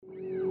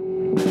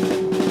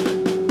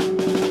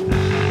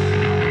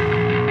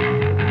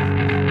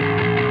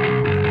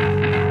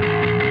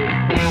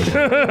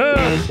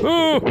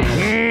Oh my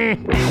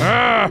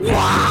God.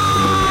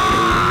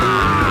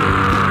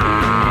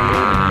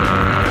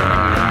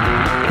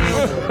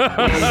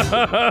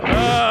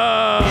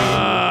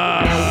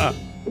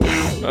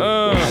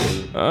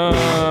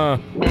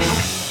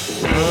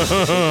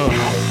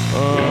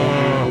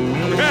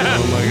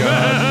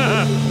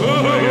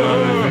 Oh my God.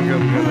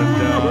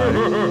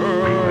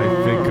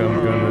 I think I'm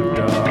gonna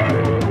die.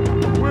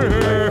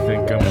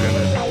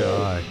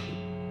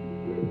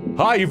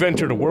 Hi, you've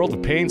entered a world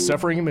of pain,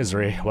 suffering, and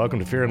misery. Welcome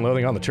to Fear and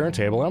Loathing on the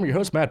Turntable. I'm your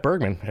host, Matt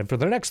Bergman, and for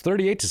the next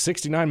 38 to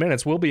 69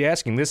 minutes, we'll be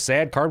asking this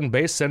sad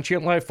carbon-based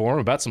sentient life form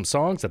about some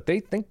songs that they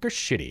think are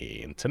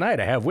shitty. And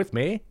tonight I have with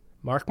me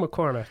Mark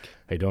McCormick.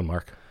 How you doing,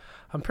 Mark?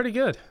 I'm pretty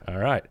good. All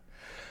right.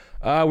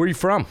 Where are you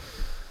from?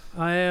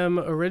 I am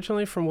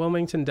originally from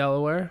Wilmington,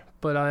 Delaware,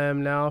 but I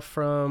am now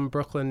from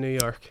Brooklyn, New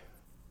York.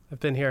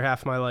 I've been here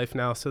half my life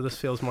now, so this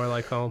feels more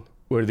like home.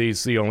 Were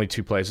these the only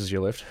two places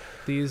you lived?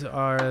 These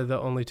are the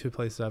only two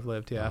places I've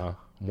lived, yeah.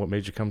 What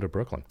made you come to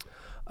Brooklyn?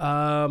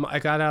 I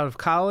got out of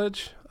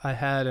college. I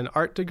had an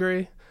art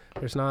degree.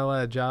 There's not a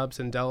lot of jobs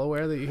in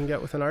Delaware that you can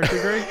get with an art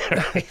degree.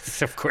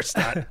 Of course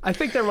not. I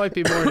think there might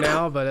be more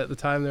now, but at the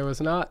time there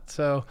was not.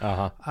 So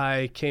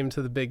I came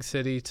to the big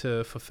city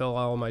to fulfill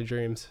all of my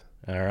dreams.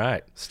 All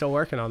right. Still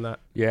working on that.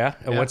 Yeah?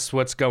 And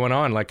what's going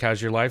on? Like,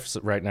 how's your life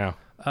right now?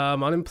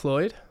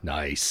 Unemployed.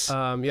 Nice.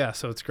 Yeah,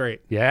 so it's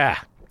great. Yeah.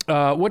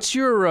 What's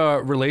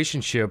your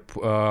relationship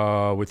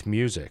with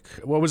music?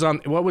 What was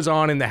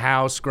on in the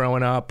house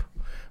growing up?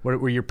 What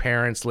were your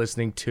parents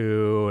listening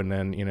to? And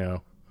then,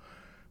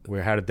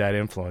 how did that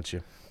influence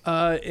you?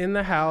 In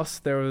the house,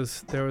 there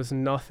was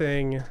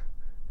nothing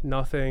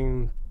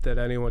that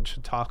anyone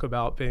should talk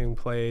about being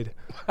played.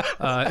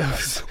 What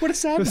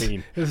does that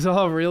mean? It was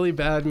all really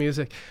bad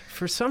music.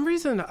 For some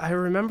reason, I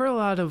remember a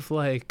lot of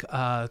like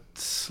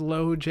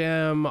slow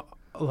jam,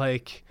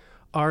 like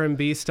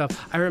R&B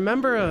stuff. I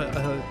remember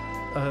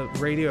a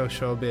radio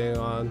show being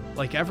on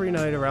like every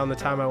night around the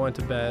time I went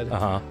to bed.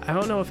 I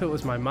don't know if it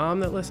was my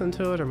mom that listened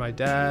to it or my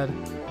dad,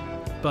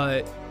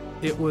 but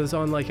it was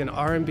on like an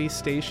R&B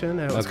station,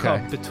 and it was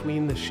called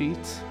Between the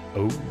Sheets.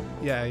 Oh.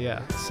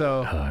 Yeah.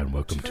 So. Hi, and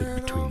welcome to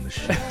Between the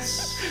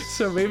Sheets.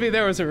 So maybe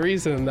there was a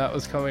reason that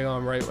was coming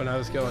on right when I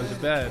was going to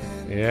bed.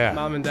 Yeah.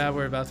 Mom and Dad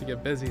were about to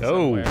get busy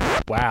somewhere.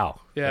 Wow.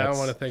 Yeah, I don't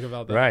want to think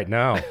about that. Right,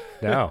 no.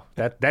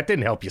 That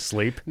didn't help you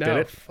sleep, did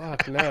it?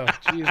 Fuck, no.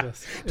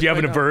 Jesus. Do you have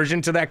an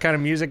aversion to that kind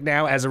of music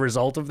now as a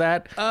result of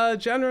that?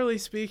 Generally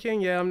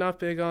speaking, yeah, I'm not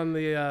big on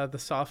the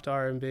soft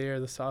R&B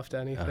or the soft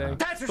anything.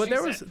 But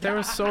there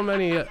was so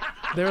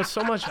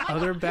much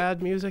other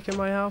bad music in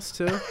my house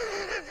too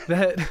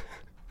that...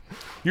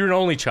 You're an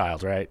only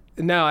child, right?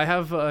 No, I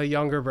have a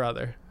younger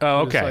brother.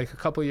 Oh, okay. Who's like a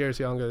couple years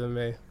younger than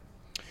me.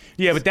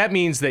 Yeah, but that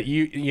means that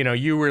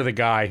you were the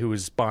guy who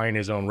was buying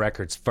his own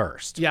records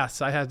first.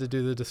 Yes, I had to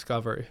do the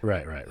discovery.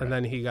 Right. And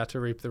then he got to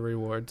reap the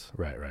rewards.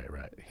 Right.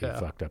 He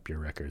fucked up your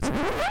records.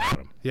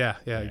 Yeah,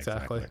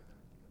 exactly.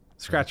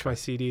 Scratch my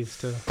CDs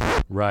too.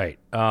 Right.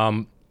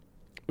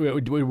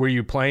 Were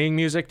you playing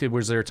music?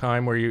 Was there a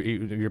time where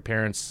your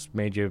parents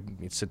made you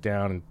sit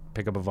down and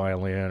pick up a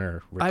violin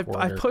or record?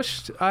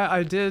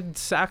 I did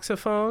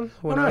saxophone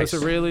when I was a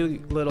really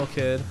little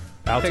kid.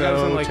 Alto, I think I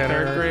was in like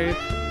tenor? third grade.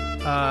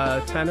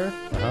 Tenor.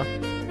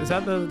 Is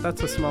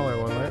that's a smaller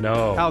one, right?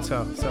 No.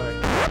 Alto, sorry.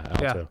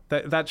 Alto.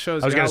 Yeah, that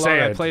shows I was you how gonna long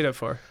say I played it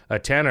for. A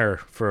tenor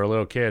for a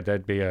little kid,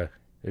 it'd be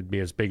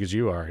as big as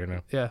you are,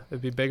 Yeah,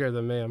 it'd be bigger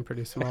than me. I'm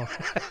pretty small.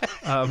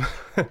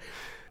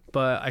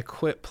 But I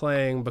quit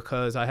playing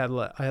because I had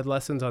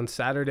lessons on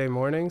Saturday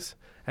mornings,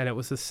 and it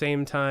was the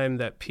same time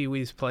that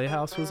Pee-wee's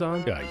Playhouse was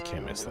on. Yeah, you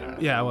can't miss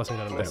that. Yeah, I wasn't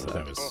gonna miss that.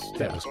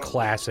 That was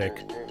classic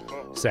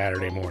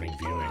Saturday morning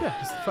viewing.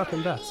 Yeah, it's the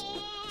fucking best.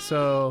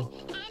 So,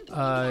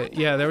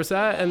 there was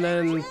that, and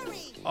then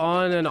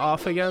on and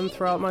off again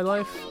throughout my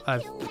life,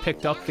 I've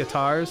picked up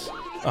guitars,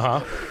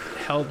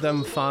 held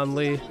them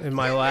fondly in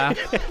my lap,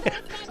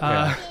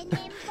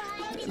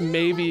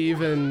 maybe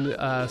even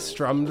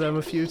strummed them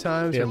a few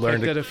times, picked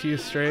at a few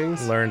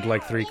strings. Learned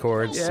like 3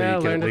 chords, so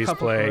you can at least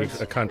play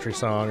chords. A country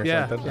song or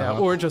something. Yeah,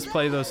 or just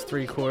play those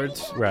 3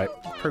 chords,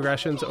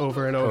 progressions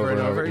over and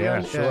over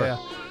again. Yeah, sure. Yeah.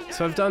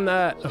 So I've done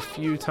that a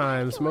few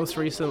times, most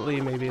recently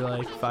maybe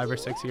like 5 or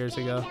 6 years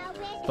ago.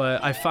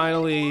 But I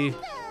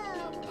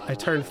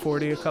turned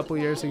 40 a couple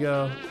years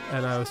ago,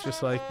 and I was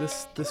just like,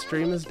 this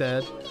dream is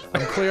dead.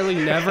 I'm clearly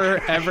never,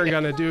 ever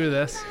going to do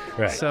this.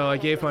 Right. So I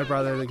gave my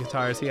brother the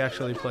guitars. He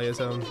actually plays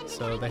them,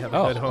 so they have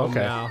a good home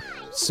now.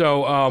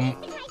 So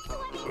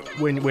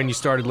when you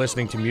started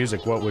listening to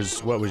music, what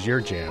was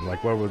your jam?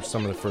 Like, what were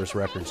some of the first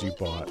records you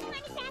bought?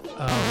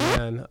 Oh,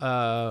 man.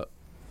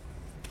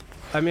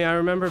 I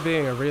remember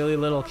being a really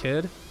little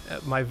kid.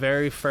 My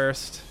very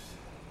first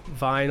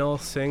vinyl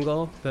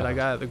single that I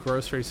got at the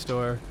grocery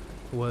store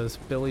was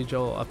Billy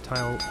Joel,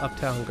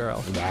 Uptown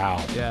Girl.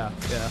 Wow. Yeah.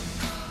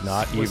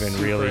 Not was even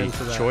super really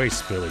into that.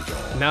 choice Billy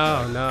Joel. No.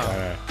 All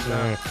right.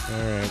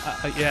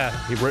 Yeah.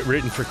 He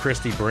written for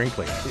Christy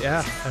Brinkley.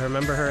 Yeah. I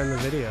remember her in the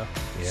video.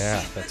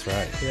 Yeah, that's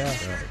right. Yeah.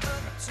 That's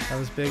right. I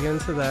was big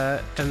into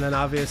that. And then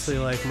obviously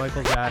like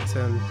Michael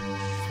Jackson,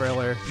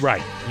 Thriller.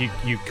 Right.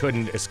 You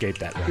couldn't escape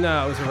that record.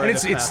 No, it was a And rite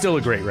it's of passage. still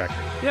a great record.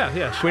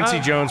 Yeah. Quincy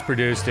Jones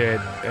produced it.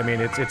 I mean,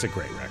 it's a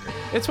great record.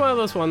 It's one of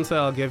those ones that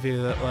I'll give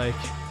you that like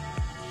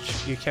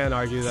you can't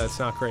argue that it's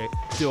not great.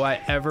 Do I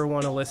ever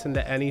want to listen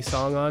to any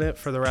song on it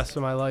for the rest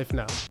of my life?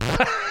 No.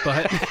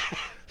 But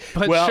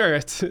Well- sure,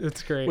 it's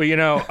great. Well, you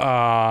know,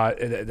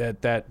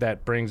 that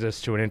brings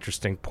us to an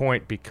interesting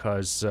point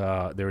because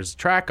there was a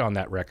track on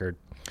that record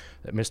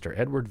that Mr.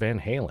 Edward Van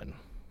Halen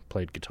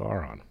played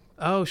guitar on.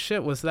 Oh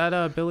shit, was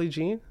that Billie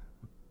Jean?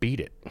 Beat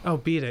It. Oh,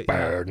 Beat It.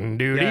 Yeah. Burden Yeah,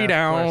 duty of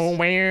down,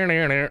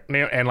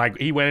 course. and like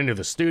he went into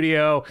the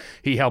studio,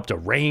 he helped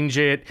arrange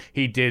it,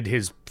 he did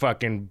his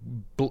fucking,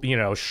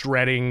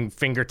 shredding,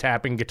 finger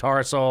tapping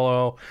guitar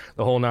solo,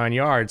 the whole 9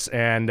 yards,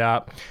 and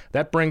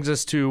that brings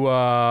us to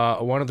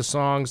one of the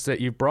songs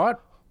that you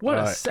brought What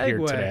a here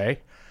segue.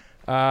 today,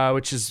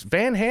 which is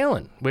Van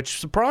Halen, which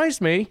surprised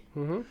me,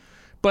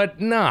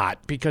 but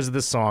not because of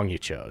the song you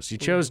chose. You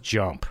chose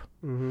 "Jump"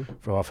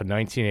 off of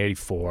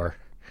 1984.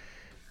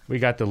 We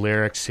got the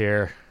lyrics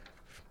here,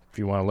 if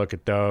you want to look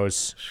at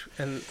those.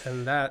 And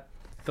that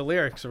the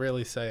lyrics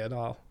really say it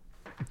all.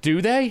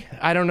 Do they?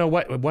 I don't know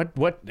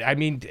what. I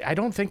mean, I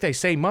don't think they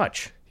say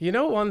much. You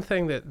know one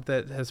thing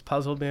that has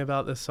puzzled me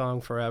about this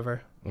song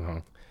forever?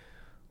 Uh-huh.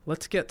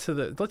 Let's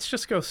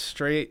just go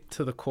straight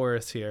to the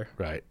chorus here.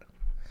 Right.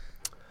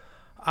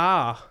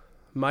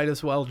 Might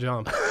as well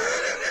jump.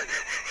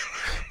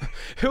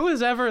 Who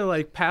has ever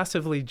like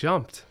passively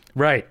jumped?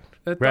 Right.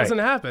 That right. doesn't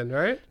happen,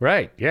 right?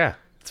 Right. Yeah.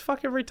 It's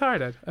fucking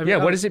retarded. I mean, Yeah.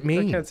 What does it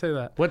mean? I can't say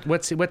that.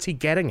 What's he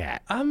getting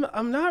at? I'm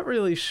not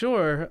really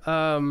sure.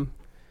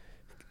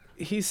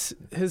 He's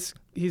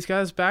got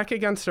his back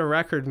against a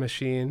record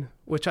machine,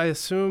 which I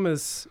assume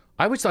is,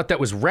 I always thought that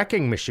was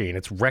Wrecking Machine.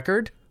 It's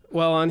record.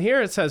 well, on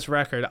here it says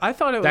record. I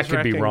thought it was That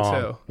could be wrecking,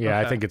 wrong. too. Yeah,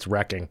 I Okay. think it's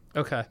Wrecking.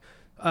 Okay.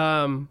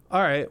 All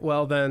right.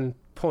 Well, then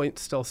point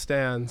still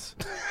stands.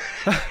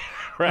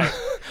 Right.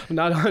 I'm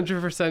not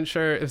 100%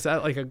 sure. Is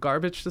that like a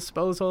garbage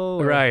disposal?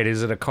 Or? Right.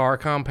 Is it a car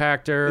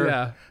compactor?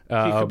 Yeah.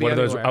 He could be one of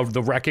those anywhere. of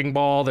the wrecking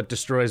ball that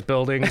destroys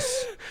buildings.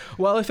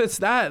 Well, if it's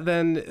that,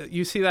 then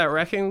you see that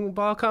wrecking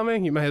ball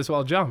coming, you may as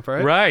well jump,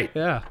 right? Right.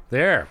 Yeah.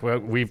 There. Well,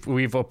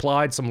 we've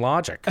applied some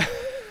logic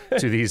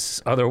to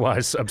these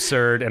otherwise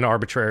absurd and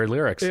arbitrary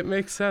lyrics. It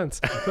makes sense.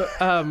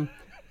 But,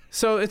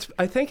 so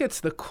I think it's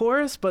the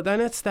chorus, but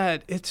then it's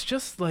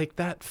just like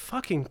that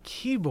fucking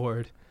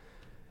keyboard.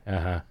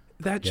 Uh-huh.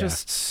 That Yeah.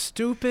 just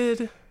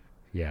stupid.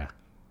 Yeah.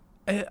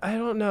 I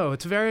don't know.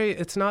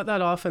 It's not that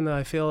often that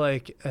I feel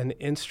like an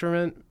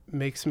instrument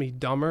makes me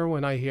dumber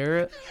when I hear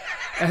it.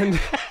 And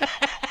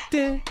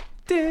Yeah.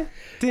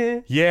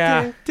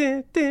 Yeah.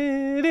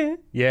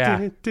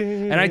 Yeah.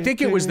 And I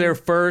think it was their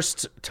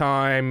first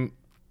time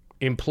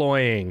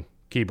employing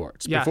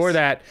keyboards. Yes. Before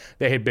that,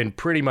 they had been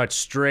pretty much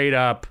straight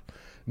up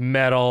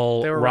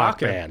metal They were rock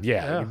rocking. band.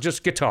 Yeah, Yeah.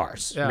 just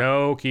guitars, Yeah.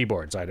 no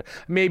keyboards.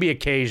 Maybe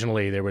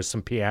occasionally there was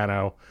some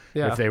piano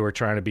Yeah. if they were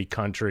trying to be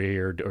country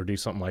or do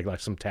something like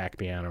some tack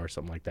piano or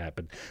something like that.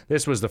 But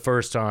this was the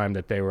first time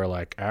that they were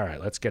like, all right,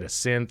 let's get a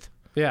synth.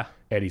 Yeah.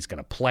 Eddie's going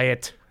to play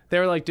it. They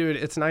were like, dude,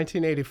 it's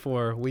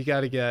 1984. We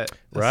got to get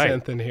a Right.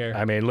 synth in here.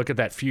 I mean, look at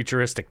that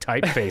futuristic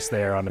typeface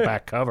there on the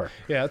back cover.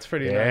 Yeah, it's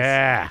pretty nice.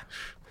 Yeah.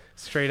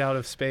 Straight out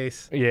of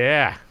space.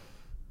 Yeah.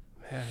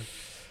 Man.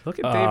 Look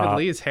at David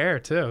Lee's hair,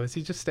 too. Is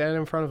he just standing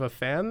in front of a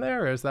fan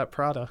there, or is that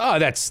Prada? Oh,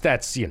 that's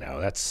standard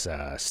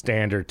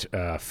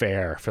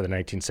fare for the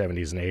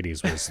 1970s and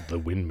 80s was the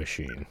wind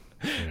machine.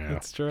 You know?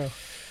 It's true.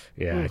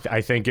 Yeah,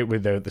 I think it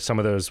with some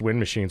of those wind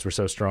machines were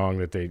so strong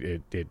that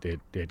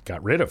it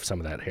got rid of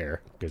some of that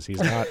hair because he's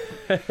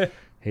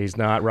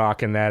not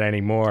rocking that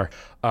anymore.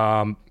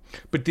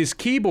 But this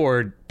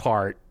keyboard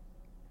part,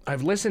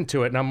 I've listened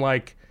to it and I'm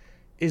like,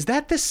 is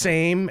that the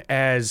same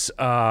as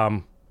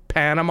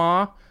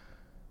Panama,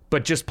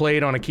 but just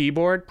played on a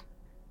keyboard?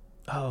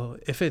 Oh,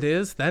 if it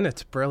is, then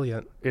it's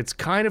brilliant. It's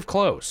kind of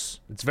close.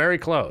 It's very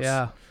close.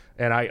 Yeah.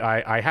 And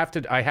I have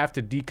to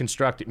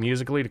deconstruct it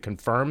musically to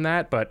confirm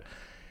that, but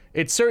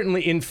it's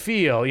certainly in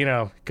feel,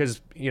 because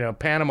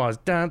Panama's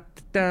dun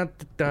dun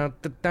dun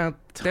dun dun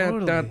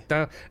dun dun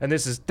dun, and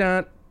this is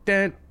dun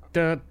dun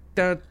dun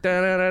dun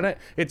dun dun dun.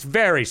 It's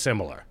very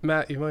similar.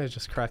 Matt, you might have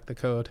just cracked the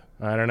code.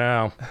 I don't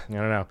know.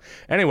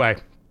 Anyway,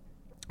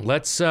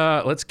 let's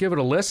give it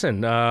a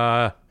listen.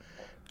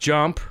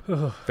 Jump,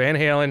 Van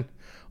Halen,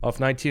 off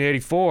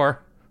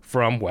 1984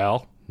 from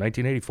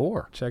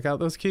 1984. Check out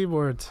those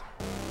keyboards.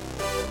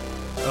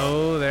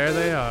 Oh, there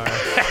they are.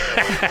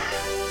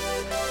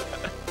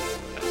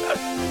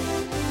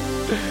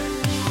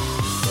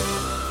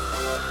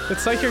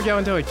 It's like you're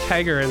going to a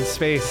kegger in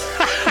space.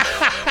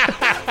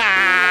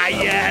 Ah,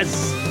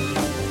 yes.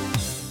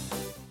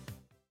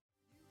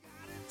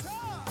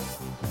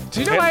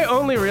 Do you know I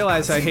only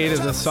realized I hated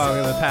this song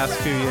in the past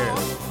few years?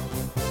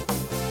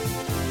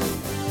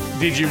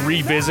 did you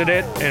revisit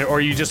it,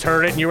 or you just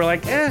heard it and you were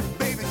like, eh?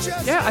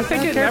 Yeah, I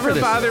think I it care for never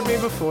this. bothered me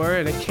before,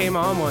 and it came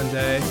on one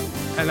day,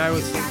 and I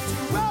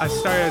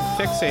started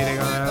fixating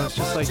on it. I was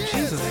just like,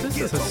 Jesus, this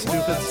is a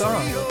stupid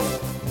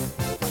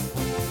song.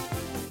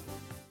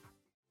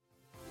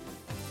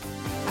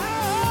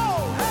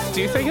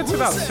 Do you think it's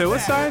about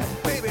suicide?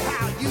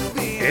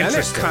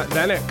 Interesting.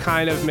 Then it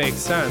kind of makes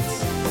sense.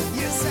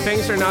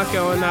 Things are not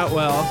going that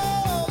well.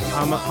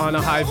 I'm on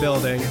a high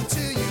building.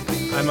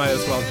 I might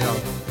as well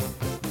jump.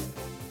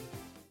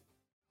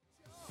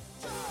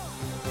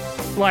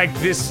 Like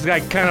this,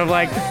 like kind of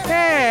like,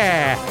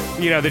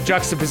 you know, the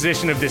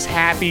juxtaposition of this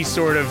happy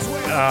sort of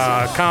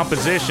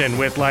composition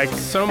with like,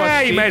 So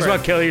much you might as deeper.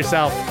 well kill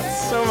yourself.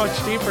 So much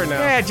deeper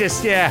now.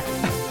 Just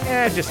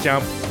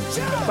jump.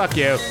 Fuck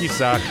you, you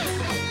suck.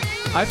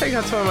 I think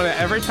that's what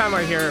every time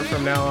I hear it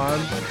from now on,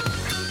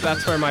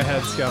 that's where my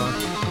head's going.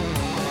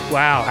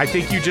 Wow, I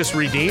think you just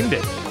redeemed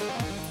it.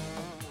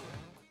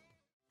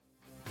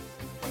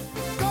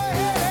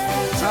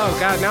 Oh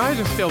God, now I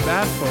just feel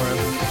bad for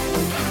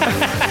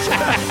him.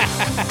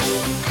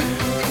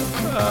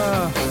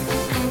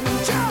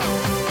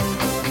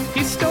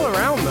 He's still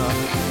around though.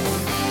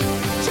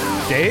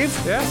 Dave?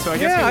 Yeah, so I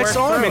guess Yeah, he I worked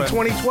saw him in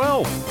through it.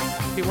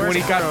 2012 He when worked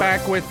he got through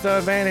back with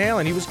Van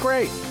Halen. He was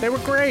great. They were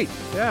great. it.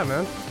 Yeah,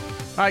 man.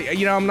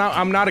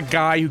 I'm not a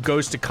guy who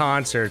goes to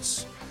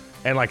concerts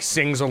and like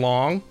sings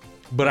along,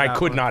 but I Yeah,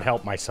 could well, not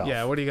help myself.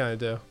 Yeah, what are you gonna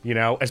do? You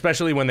know,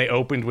 especially when they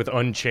opened with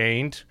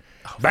Unchained.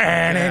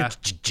 yeah.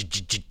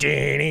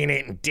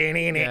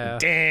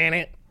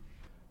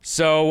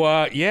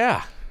 So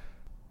yeah,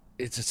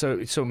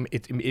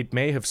 it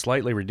may have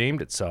slightly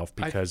redeemed itself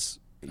because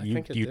I you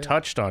think it you did.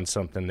 touched on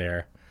something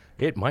there.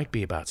 It might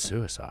be about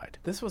suicide.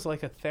 This was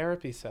like a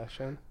therapy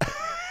session.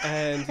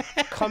 And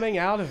coming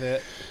out of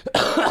it,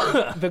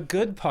 the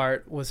good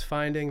part was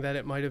finding that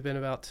it might have been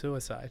about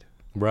suicide.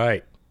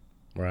 Right.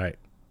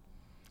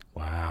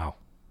 Wow.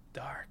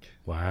 Dark.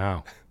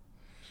 Wow.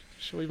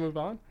 Should we move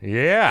on?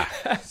 Yeah.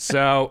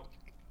 So,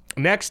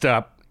 next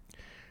up,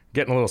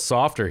 getting a little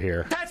softer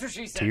here. That's what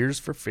she said. Tears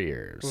for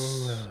Fears.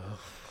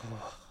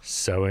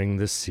 Sowing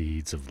the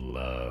seeds of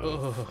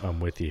love. I'm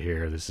with you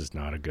here. This is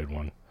not a good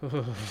one.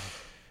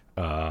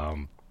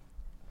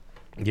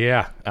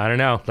 Yeah, I don't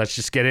know. Let's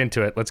just get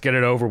into it. Let's get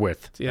it over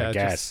with. Yeah, I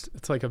guess.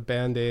 it's like a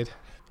Band-Aid.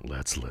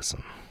 Let's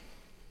listen.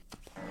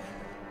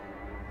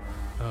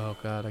 Oh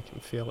God, I can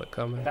feel it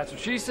coming. That's what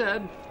she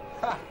said.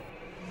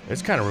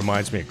 This kind of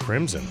reminds me of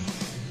Crimson.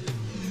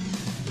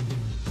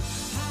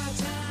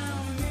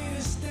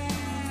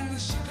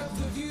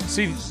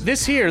 See,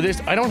 this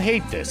I don't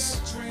hate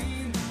this.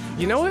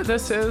 You know what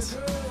this is?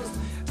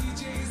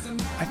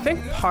 I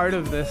think part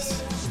of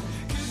this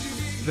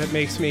that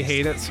makes me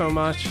hate it so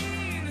much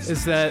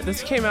is that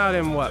this came out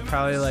in what,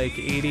 probably like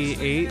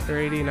 88 or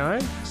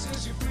 89?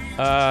 It's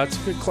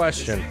a good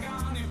question.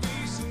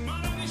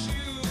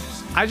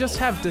 I just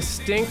have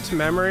distinct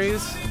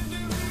memories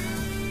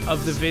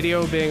of the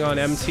video being on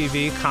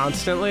MTV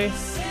constantly.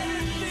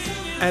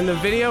 And the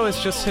video is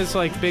just his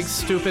like big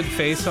stupid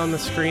face on the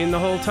screen the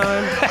whole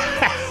time.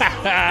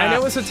 And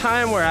it was a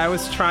time where I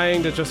was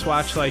trying to just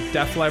watch like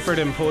Def Leppard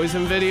and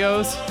Poison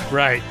videos.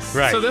 Right.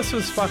 So this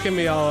was fucking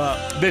me all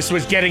up. This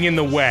was getting in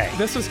the way.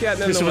 This was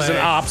getting in This the was way.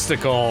 an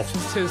obstacle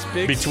Just his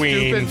big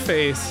between- stupid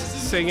face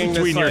singing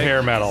between this your like,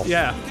 hair metal.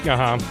 Yeah.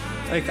 Uh-huh.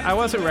 Like I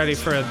wasn't ready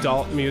for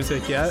adult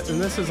music yet,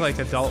 and this is like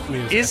adult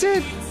music. Is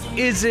it?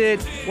 Is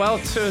it? Well,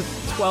 to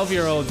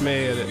 12-year-old me,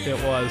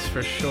 it was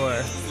for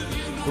sure.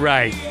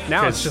 Right.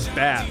 Now 'cause- it's just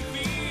bad.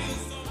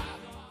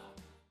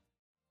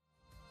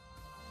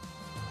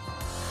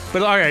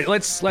 But all right,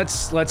 let's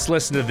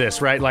listen to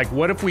this, right? Like,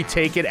 what if we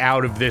take it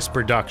out of this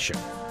production?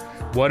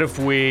 What if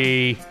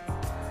we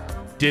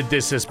did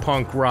this as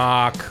punk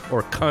rock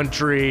or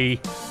country?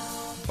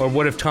 Or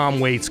what if Tom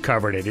Waits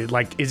covered it?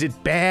 Is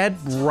it bad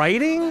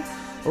writing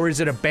or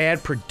is it a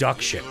bad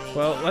production?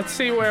 Well, let's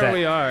see where That-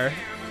 we are,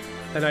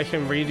 and I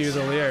can read you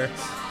the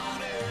lyrics.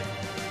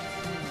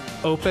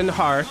 Open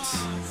hearts,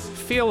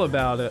 feel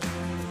about it.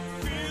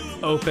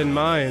 Open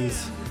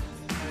minds,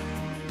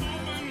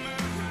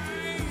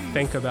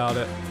 think about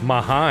it.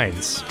 My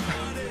Hines.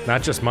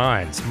 Not just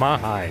mines, my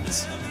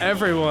Hines.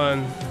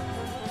 Everyone,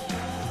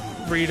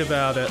 read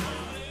about it.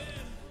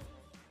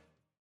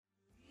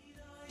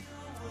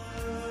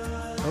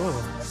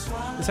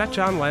 Oh, is that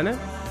John Lennon?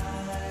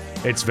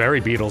 It's very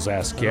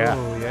Beatles-esque, yeah.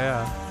 Oh,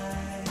 yeah.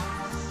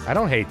 I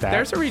don't hate that.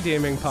 There's a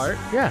redeeming part.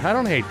 Yeah, I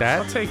don't hate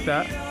I'll that. take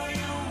that.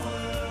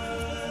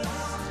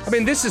 I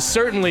mean, this is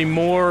certainly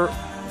more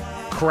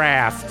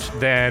craft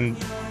than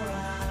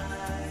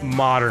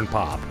modern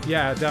pop.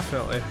 Yeah,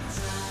 definitely.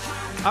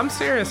 I'm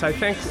serious. I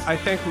think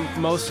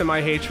most of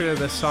my hatred of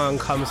this song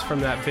comes from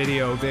that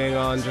video being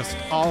on just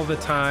all the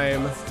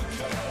time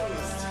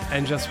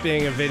and just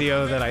being a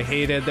video that I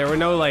hated. There were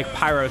no like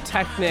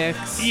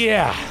pyrotechnics,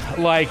 Yeah,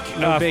 like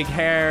no big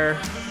hair.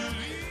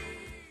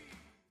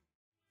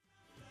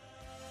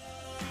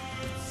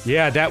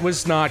 yeah, that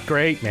was not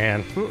great,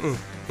 man.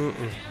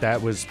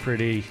 That was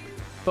pretty.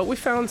 But we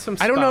found some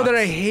spots. I don't know that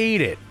I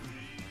hate it.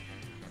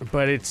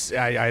 but it's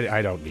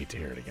I don't need to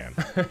hear it again.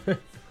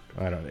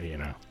 I don't, you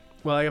know.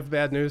 Well, I have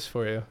bad news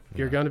for you.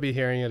 You're going to be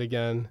hearing it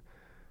again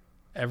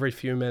every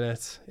few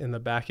minutes in the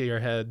back of your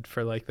head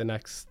for like the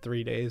next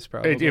 3 days,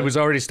 probably. It was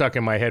already stuck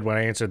in my head when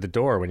I answered the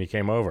door when you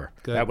came over.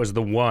 Good. That was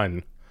the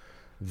one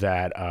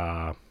that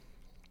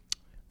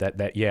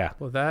yeah.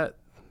 Well, that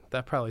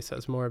probably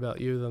says more about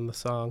you than the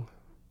song.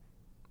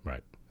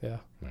 Right. Yeah.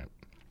 Right.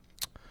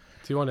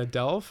 Do you want to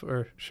delve,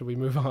 or should we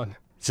move on?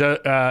 So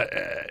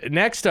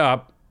next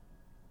up,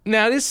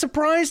 now this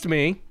surprised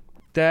me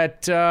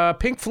that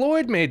Pink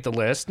Floyd made the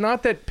list.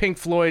 Not that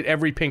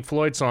every Pink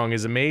Floyd song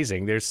is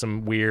amazing. There's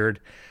some weird,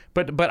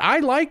 but I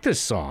like this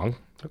song.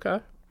 Okay.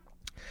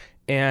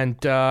 And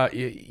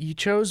you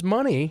chose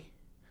Money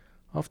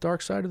off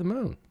Dark Side of the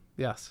Moon.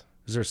 Yes.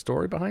 Is there a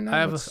story behind that?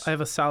 I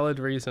have a solid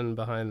reason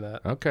behind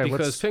that. Okay.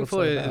 Because Pink what's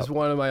Floyd that about? is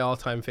one of my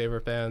all-time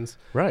favorite bands.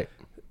 Right.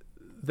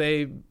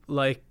 They,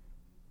 like,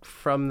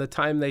 from the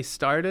time they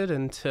started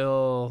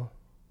until,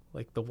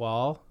 like, The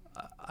Wall,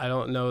 I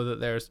don't know that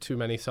there's too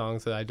many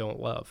songs that I don't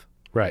love.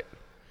 Right.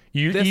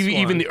 This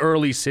even one- the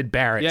early Sid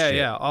Barrett shit.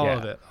 Yeah, all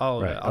of it.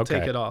 Right, I'll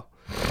take okay. it all.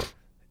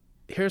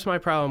 Here's my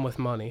problem with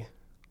Money,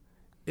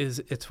 is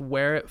it's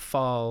where it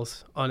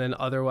falls on an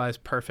otherwise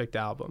perfect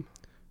album.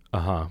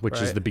 Which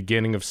is Right. the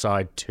beginning of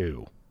side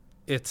 2.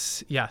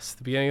 It's, yes,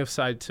 the beginning of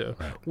side 2,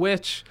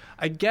 which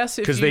I guess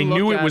if you Because they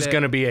knew look it at was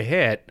going to be a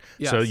hit,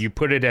 so Yes. you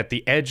put it at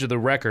the edge of the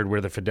record where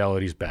the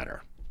fidelity's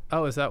better.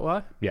 Oh, is that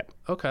why? Yeah.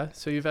 Okay,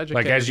 so you've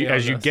educated Like as me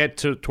on you this.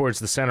 get towards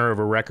the center of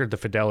a record, the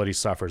fidelity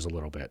suffers a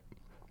little bit.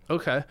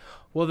 Okay,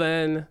 well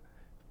then,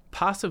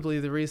 possibly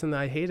the reason that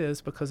I hate it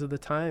is because of the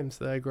times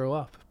that I grew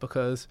up.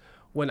 Because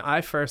when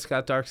I first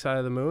got Dark Side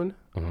of the Moon,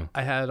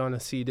 I had it on a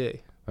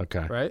CD,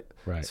 Okay. right?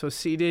 Right. So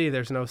CD,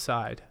 there's no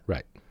side.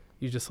 Right.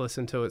 You just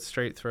listen to it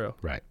straight through.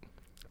 Right.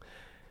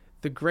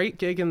 The Great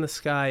Gig in the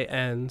Sky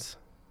ends,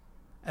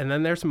 and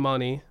then there's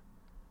Money,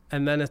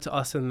 and then it's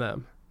Us and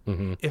Them.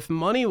 Mm-hmm. If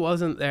Money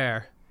wasn't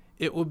there,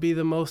 it would be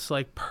the most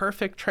like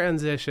perfect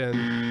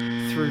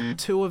transition through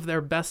two of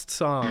their best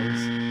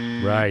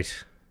songs. Right.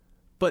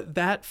 But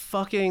that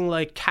fucking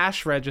like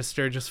cash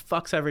register just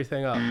fucks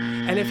everything up.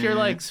 And if you're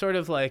like sort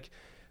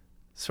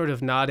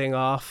of nodding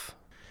off,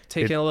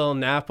 taking a little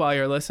nap while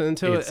you're listening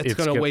to it, it's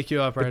going to wake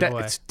you up right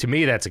away. To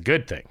me, that's a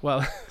good thing.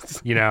 Well,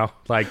 You know,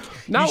 like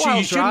Not you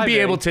while shouldn't be driving.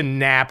 able to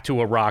nap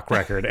to a rock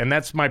record, and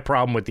that's my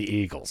problem with the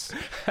Eagles.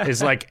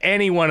 Is like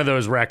any one of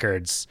those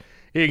records,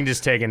 you can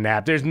just take a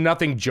nap. There's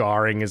nothing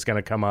jarring is going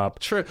to come up.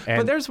 true.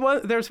 And,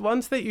 But there's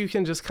ones that you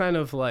can just kind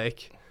of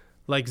like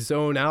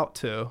zone out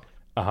to.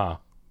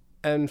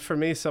 And for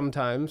me,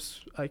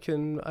 sometimes I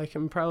can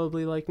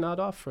probably like nod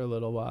off for a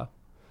little while.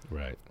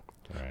 Right.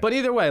 But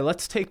either way,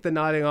 let's take the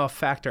nodding off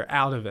factor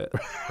out of it,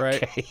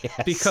 right? Okay,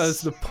 yes.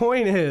 Because the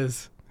point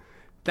is,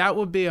 that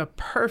would be a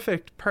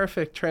perfect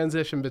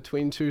transition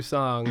between two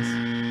songs.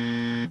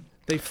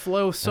 They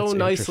flow so That's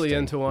nicely interesting.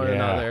 into one Yeah.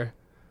 another.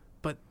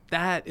 But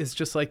that is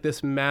just like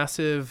this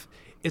massive,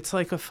 it's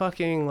like a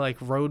fucking like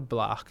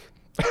roadblock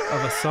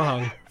of a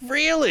song.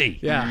 Really?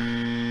 Yeah.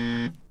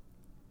 And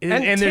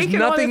there's taken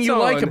on nothing its you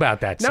like own-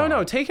 about that song.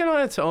 No, taken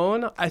on its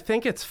own, I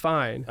think it's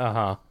fine.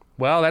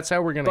 Well, that's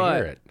how we're going to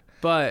hear it.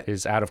 But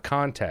Is out of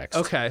context.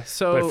 okay,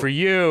 so But for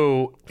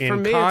you, in for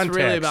me, context, it's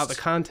really about the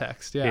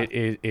context. Yeah.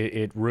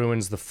 it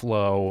ruins the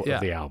flow Yeah.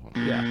 of the album.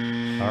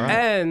 Yeah. All right.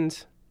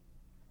 And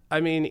I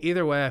mean,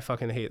 either way, I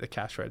fucking hate the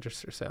cash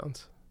register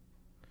sounds.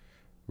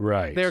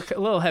 Right. They're a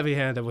little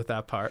heavy-handed with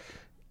that part.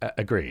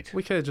 Agreed.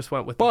 We could have just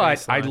went with the But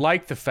bass I line.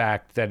 like the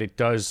fact that it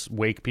does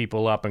wake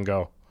people up and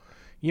go,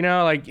 you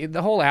know, like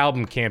the whole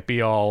album can't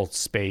be all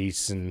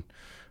space and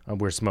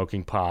we're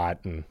smoking pot,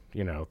 and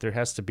you know there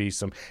has to be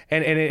some,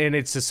 and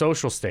it's a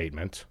social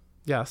statement.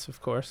 Yes,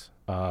 of course.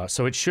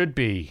 So it should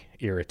be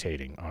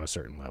irritating on a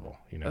certain level,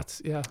 you know.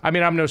 That's yeah. I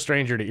mean, I'm no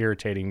stranger to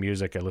irritating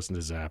music. I listen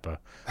to Zappa.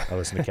 I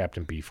listen to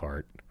Captain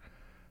Beefheart.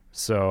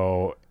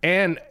 So,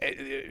 and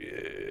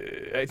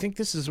I think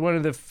this is one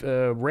of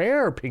the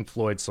rare Pink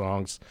Floyd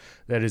songs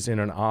that is in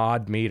an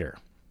odd meter.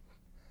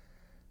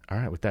 All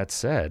right, with that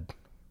said,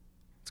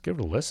 let's give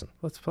it a listen.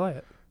 Let's play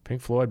it.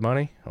 Pink Floyd,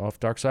 Money off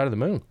Dark Side of the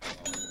Moon.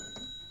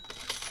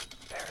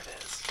 There it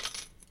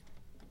is.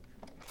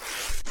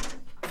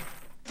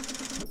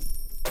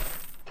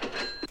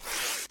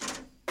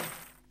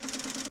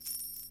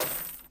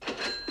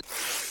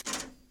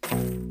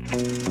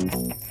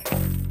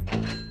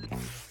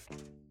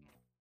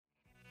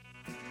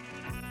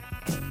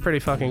 Pretty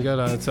fucking good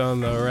on its own,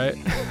 though, right?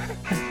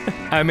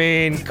 I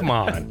mean, come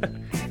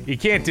on. You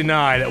can't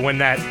deny that when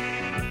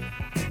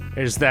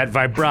there's that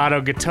vibrato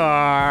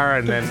guitar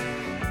and then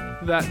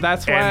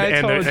That's why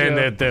I told you.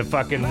 and the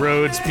fucking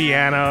Rhodes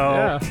piano.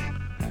 Yeah.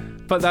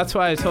 But that's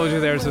why I told you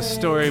there's a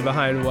story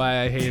behind why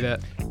I hate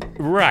it.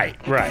 Right.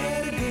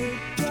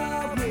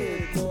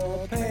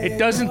 It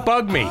doesn't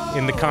bug me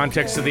in the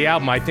context of the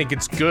album. I think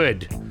it's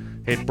good.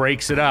 It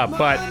breaks it up.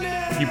 But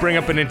you bring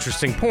up an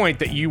interesting point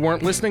that you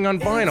weren't listening on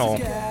vinyl,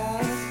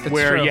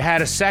 where true. you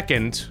had a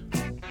second,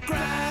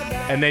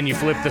 and then you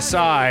flipped the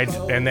side,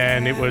 and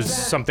then it was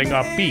something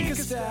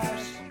upbeat.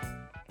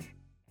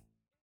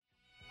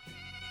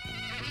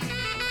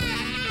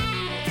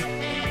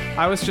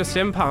 I was just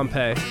in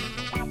Pompeii.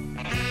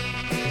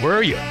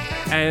 Were you?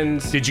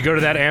 And Did you go to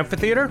that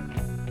amphitheater?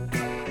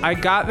 I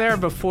got there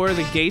before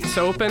the gates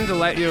opened to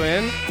let you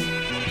in.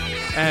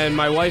 And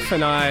my wife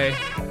and I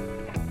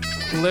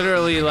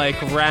literally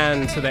like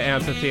ran to the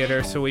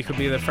amphitheater so we could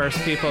be the first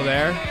people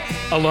there.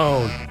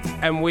 Alone.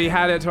 And we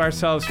had it to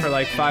ourselves for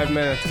like 5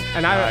 minutes.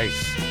 And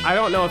Nice. I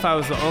don't know if I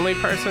was the only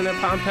person at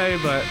Pompeii,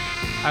 but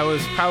I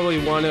was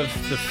probably one of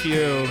the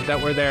few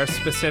that were there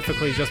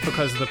specifically just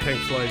because of the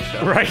Pink Floyd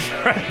show. Right.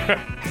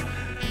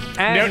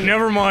 And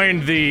Never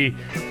mind the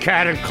everything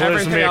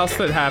cataclysmic else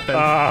that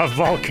happened.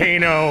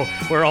 volcano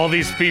where all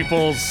these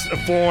people's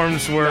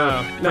forms were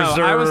No, preserved.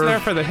 I was there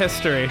for the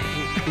history.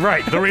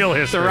 Right, the real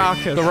history. The rock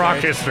history. The rock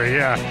history,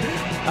 yeah.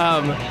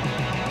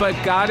 But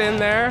got in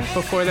there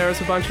before there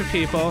was a bunch of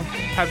people,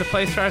 had the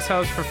place to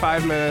ourselves for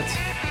 5 minutes,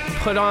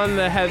 put on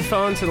the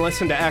headphones and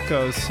listened to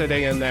Echoes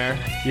sitting in there.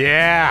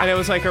 Yeah. And it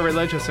was like a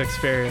religious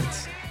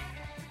experience.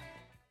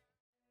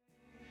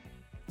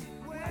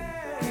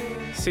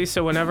 See,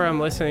 so whenever I'm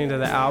listening to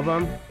the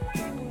album,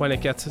 when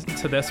it gets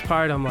to this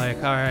part, I'm like,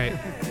 all right,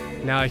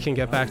 now I can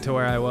get back to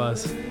where I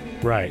was.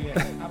 Right.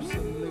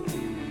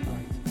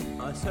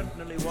 I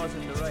certainly was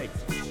in the right.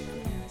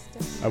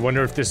 I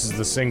wonder if this is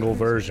the single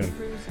version,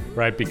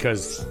 right?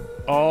 Because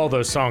all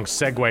those songs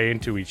segue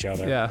into each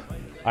other. Yeah.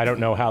 I don't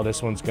know how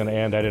this one's going to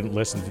end. I didn't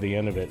listen to the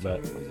end of it, but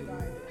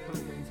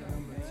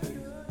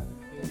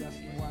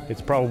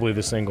it's probably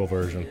the single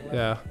version.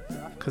 Yeah.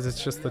 Because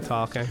it's just the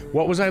talking.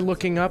 What was I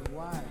looking up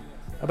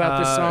about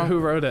this song? Who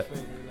wrote it?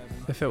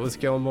 If it was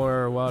Gilmore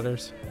or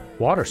Waters.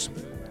 Waters.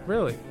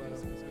 Really?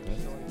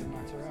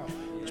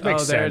 Which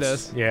makes there it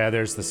sense. is. Yeah,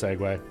 there's the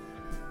segue.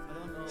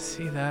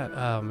 See that?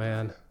 Oh,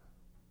 man.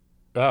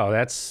 Oh,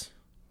 that's...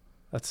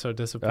 That's so Oh,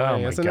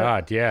 disappointing, my isn't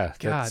God, yeah.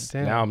 God That's-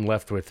 damn. Now I'm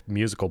left with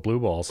musical blue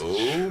balls.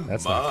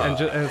 That's not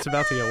it? And it's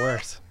about to get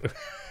worse.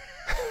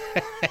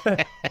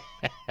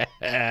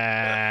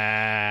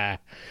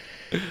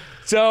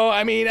 So,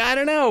 I mean, I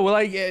don't know.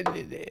 Like,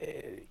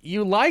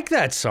 you like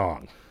that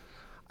song.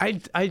 I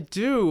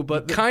do,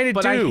 but kinda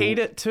but I do. hate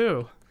it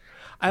too.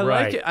 I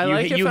Right. like it. I you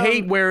like it. you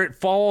hate where it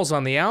falls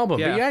on the album.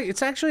 Yeah. But yeah,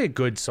 it's actually a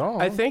good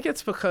song. I think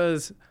it's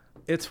because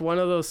it's one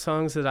of those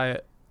songs that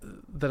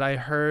I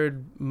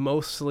heard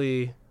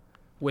mostly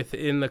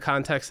within the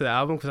context of the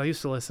album, because I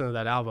used to listen to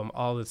that album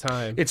all the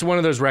time. It's one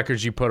of those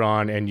records you put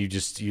on and you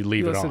leave You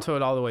it listen on. to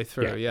it all the way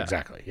through. Yeah,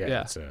 exactly. Yeah,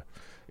 Yeah.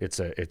 It's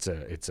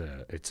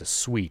a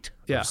suite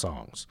Yeah. of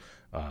songs,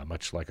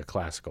 much like a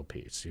classical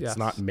piece. It's Yes.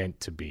 not meant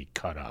to be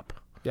cut up.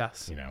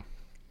 Yes. You know.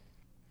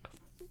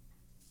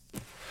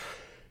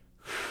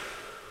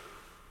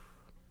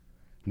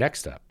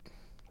 Next up,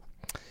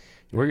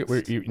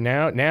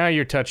 now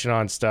you're touching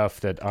on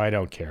stuff that I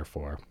don't care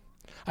for.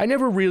 I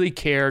never really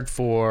cared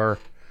for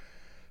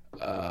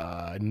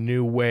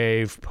new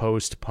wave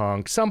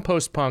post-punk. Some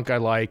post-punk I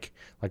like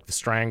the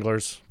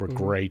Stranglers were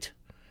great.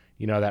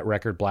 You know that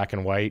record Black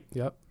and White?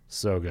 Yep.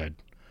 So good.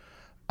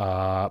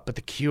 But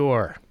The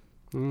Cure.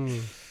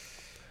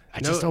 I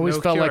just No- always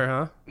no felt Cure, like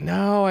huh?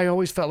 no, I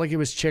always felt like it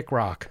was chick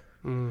rock.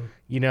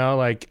 You know,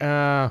 like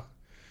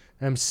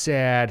I'm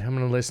sad. I'm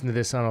gonna listen to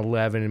this on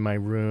 11 in my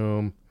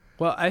room.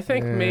 Well, I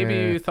think maybe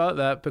you thought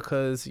that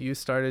because you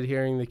started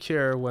hearing The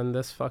Cure when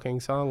this fucking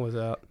song was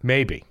out.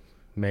 Maybe.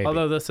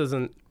 Although this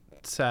isn't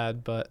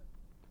sad, but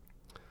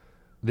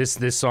This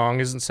song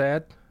isn't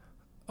sad.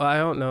 I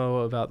don't know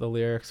about the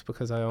lyrics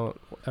because I don't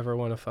ever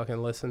want to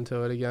fucking listen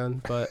to it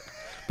again. But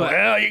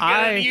Well, you're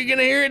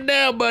gonna hear it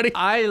now, buddy.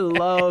 I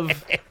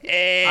love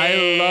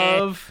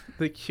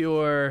The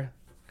Cure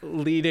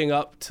leading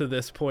up to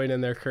this point in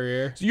their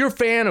career. So you're a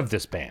fan of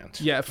this band.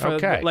 Yeah, for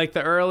Okay. like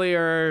the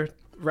earlier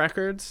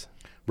records,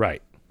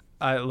 Right.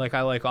 I like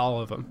all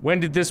of them. When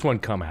did this one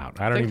come out?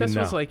 I I don't think even this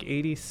know. was like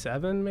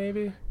 87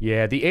 maybe.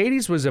 Yeah, the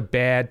 80s was a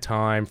bad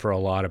time for a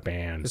lot of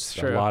bands. It's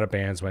true. A lot of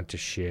bands went to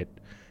shit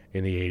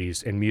in the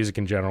 80s, and music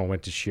in general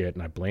went to shit,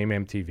 and I blame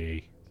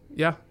MTV.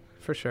 Yeah,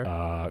 for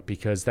sure.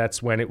 Because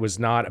that's when it was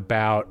not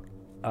about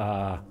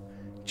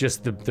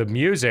just the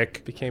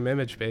music. Became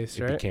image based,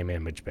 It right? became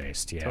image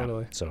based, yeah.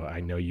 Totally. So I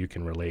know you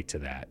can relate to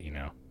that, you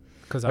know.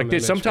 Because Like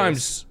there's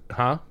sometimes,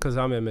 huh? because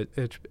I'm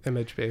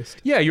image based.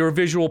 Yeah, you're a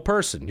visual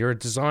person. You're a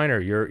designer.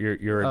 You're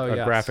Oh, a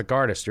yes. graphic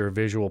artist. You're a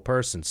visual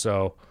person.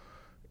 So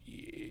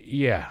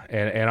yeah,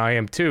 and I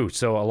am too.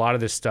 So a lot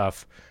of this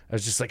stuff, I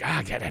was just like,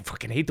 God, I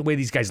fucking hate the way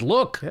these guys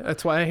look. Yeah,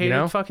 that's why I hated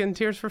know? fucking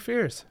Tears for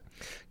Fears.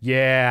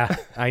 Yeah,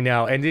 I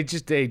know. And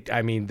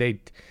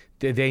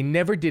they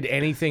never did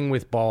anything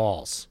with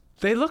balls.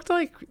 They looked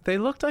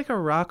like a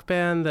rock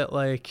band that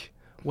like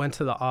went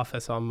to the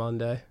office on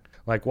Monday.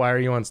 Like, why are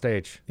you on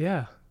stage?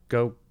 Yeah.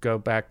 Go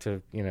back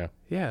to, you know,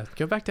 Yeah.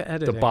 Go back to the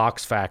editing.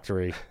 box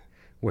factory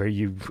where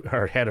you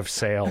are head of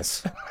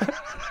sales.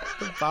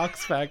 The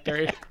Box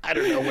Factory. I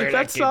don't know where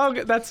That song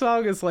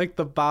is like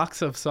the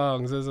box of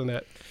songs, isn't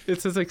it?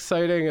 It's as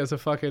exciting as a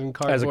fucking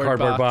cardboard As a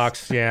cardboard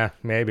box. Yeah,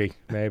 maybe.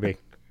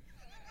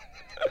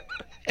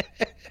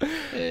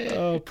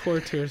 Oh, poor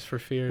Tears for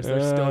Fears.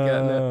 They're still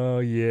getting it. Oh,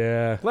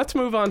 yeah. Let's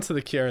move on to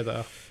The Cure,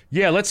 though.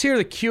 Yeah, let's hear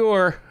The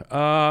Cure.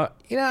 I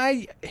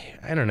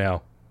don't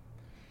know.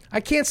 I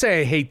can't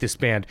say I hate this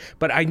band,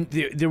 but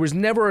there was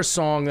never a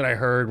song that I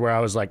heard where I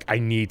was like, I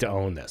need to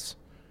own this.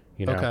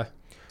 You know? Okay.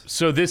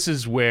 So this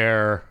is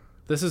where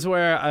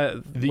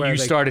you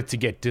started to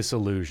get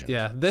disillusioned.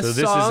 Yeah, so this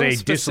this song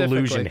is a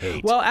disillusion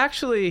hate. Well,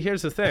 actually,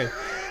 here's the thing.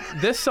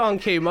 This song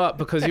came up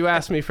because you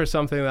asked me for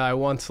something that I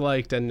once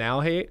liked and now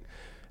hate.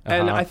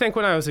 And I think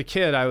when I was a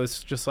kid, I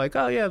was just like,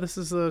 oh, yeah, this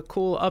is a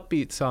cool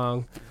upbeat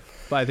song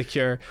by The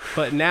Cure.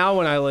 But now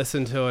when I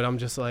listen to it, I'm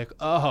just like,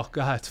 oh,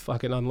 God, it's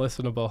fucking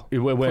unlistenable.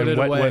 Put it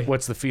away.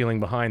 What's the feeling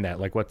behind that?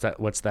 Like, what's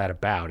that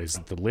about? Is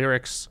it the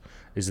lyrics?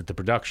 Is it the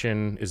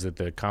production? Is it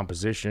the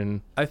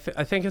composition? I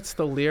think it's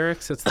the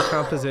lyrics, it's the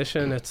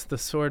composition, it's the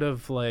sort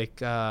of like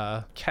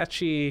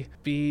catchy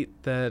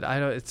beat that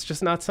it's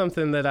just not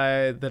something that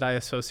I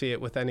associate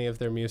with any of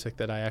their music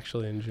that I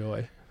actually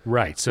enjoy.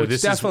 Right. So Which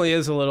this definitely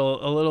is a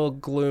little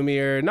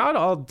gloomier, not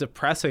all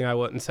depressing, I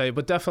wouldn't say,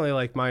 but definitely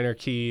like minor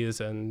keys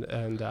and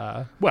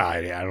well,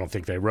 I don't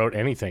think they wrote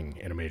anything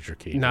in a major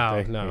key. No,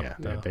 did they? no, Yeah,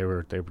 no. They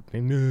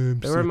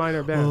were a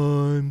minor band.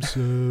 I'm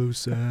so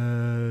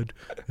sad.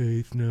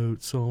 Eighth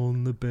notes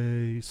on the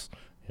bass.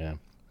 Yeah,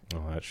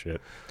 all that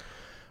shit.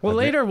 Well,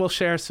 later we'll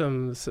share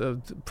some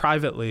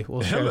privately.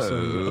 We'll share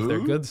some of their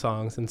good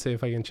songs and see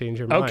if I can change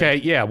your mind. Okay,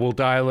 yeah, we'll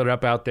dial it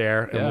up out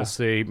there, and Yeah. we'll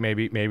see.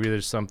 Maybe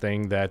there's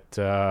something that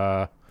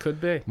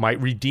Could be.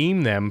 might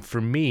redeem them for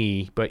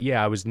me. But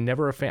yeah, I was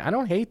never a fan. I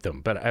don't hate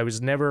them, but I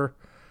was never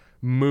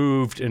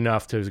moved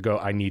enough to go,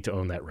 I need to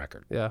own that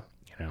record. Yeah.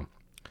 You know.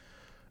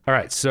 All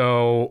right,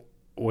 so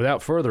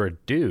without further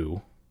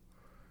ado,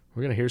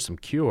 we're gonna hear some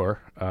Cure.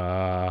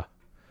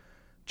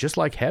 Just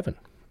Like Heaven.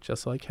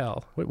 Just Like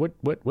Hell.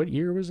 What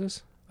year was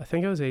this? I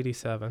think it was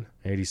 87.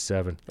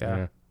 87.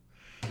 Yeah.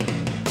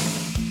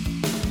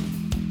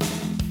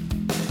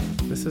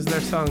 This is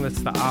their song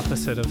that's the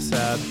opposite of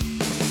sad.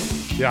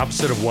 The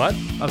opposite of what?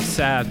 Of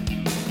sad.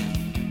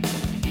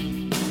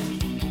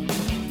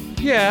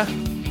 Yeah.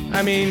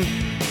 I mean,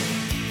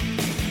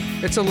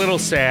 it's a little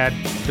sad.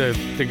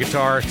 The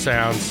guitar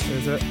sounds.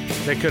 Is it?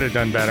 They could have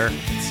done better.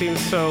 It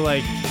seems so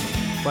like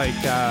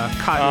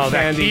cotton Oh,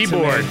 that candy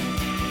keyboard. to me.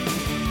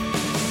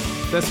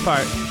 This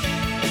part.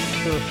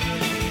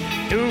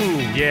 Ooh,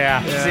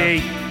 yeah. Yeah. See,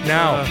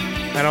 no,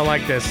 I don't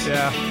like this.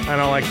 Yeah. I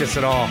don't like this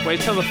at all. Wait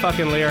till the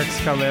fucking lyrics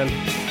come in.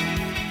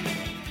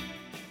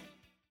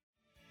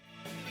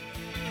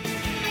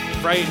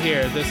 Right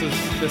here. This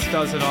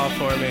does it all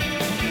for me.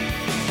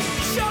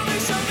 Show me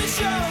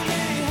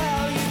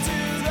how you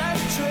do that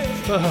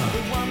trick. The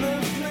one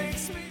that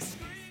makes me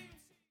scream.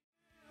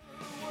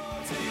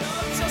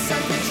 Just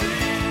like a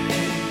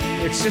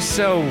dream. It's just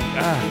so.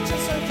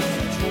 Just like a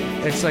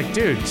dream. It's like,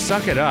 dude,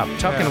 suck it up.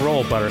 Tuck and Yeah.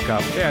 roll,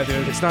 Buttercup. Yeah,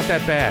 dude. It's not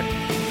that bad.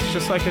 It's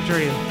just like a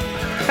dream.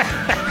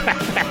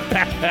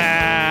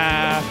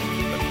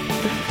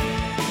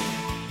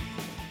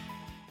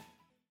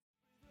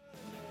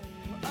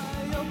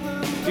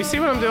 Do you see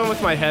what I'm doing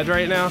with my head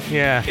right now?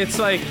 Yeah. It's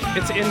like,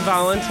 it's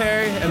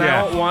involuntary, and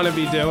Yeah. I don't want to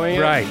be doing it.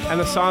 Right. And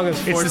the song is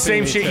forcing It's the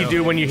same me shit to. you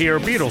do when you hear a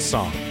Beatles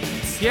song,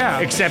 Yeah.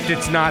 except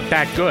it's not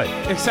that good.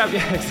 Except,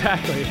 yeah,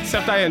 exactly.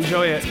 Except I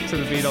enjoy it to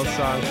the Beatles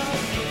song.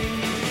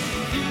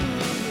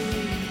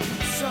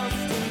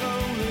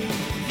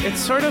 It's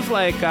sort of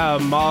like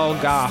mall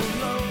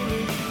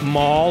goth.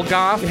 Mall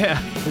goth?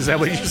 Yeah. Is that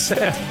what you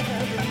said?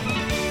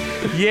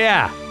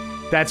 Yeah.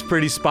 That's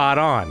pretty spot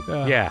on.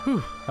 Yeah.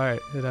 Whew. All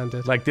right, it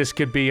ended. Like this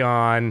could be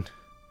on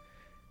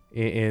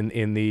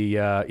in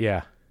the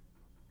yeah.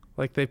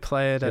 Like they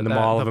play it In at the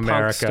Mall of punk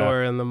America.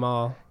 store in the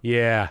mall.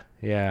 Yeah,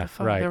 yeah,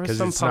 Fuck, right. there was Because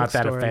some it's punk not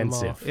that store in the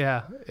mall. offensive.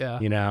 Yeah, yeah.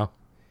 You know,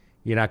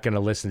 you're not going to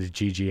listen to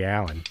Gigi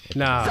Allen.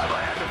 No,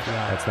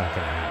 That's not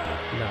going to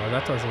happen. no,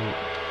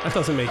 that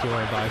doesn't make you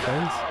want to buy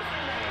things.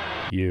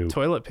 You,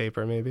 Toilet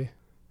paper, maybe.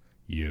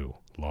 you,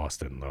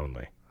 lost and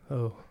lonely.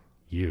 Oh,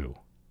 You,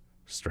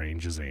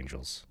 strange as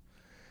angels,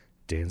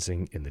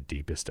 dancing in the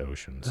deepest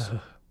oceans,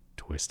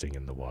 twisting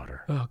in the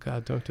water. oh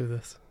God, don't do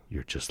this.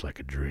 You're just like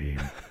a dream.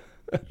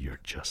 You're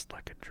just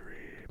like a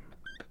dream.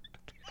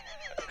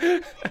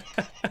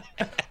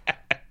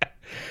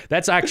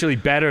 That's actually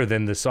better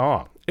than the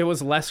song. It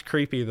was less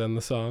creepy than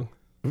the song.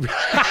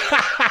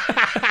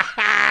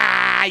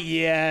 Ah,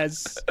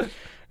 yes.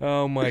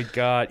 Oh my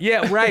God.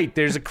 Yeah, right.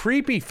 There's a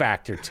creepy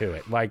factor to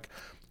it. Like,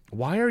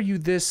 why are you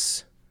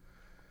this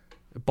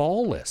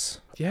ballless?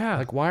 Yeah.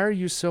 Like, why are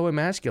you so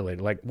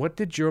emasculated? Like, what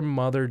did your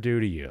mother do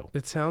to you?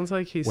 It sounds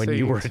like he's When you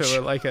singing were a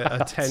to like a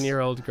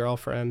 10-year-old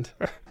girlfriend,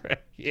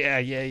 Yeah.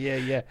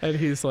 and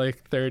he's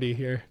like 30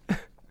 here.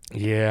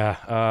 Yeah.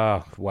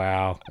 Oh,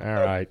 wow. All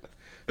right.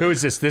 Who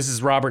is this? This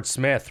is Robert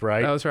Smith,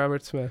 right? That was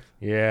Robert Smith.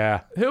 Yeah.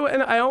 Who,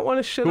 and I don't want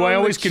to shit Who I on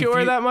always the Cure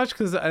confu- that much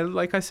because,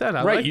 like I said,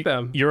 I Right. like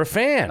them. You're a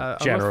fan, I'm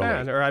generally. a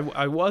fan, or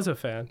I was a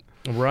fan.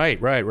 Right.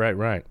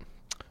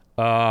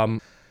 I'm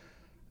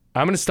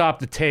going to stop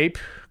the tape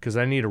because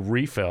I need a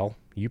refill.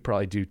 You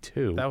probably do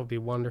too. That would be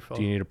wonderful.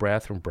 Do you need a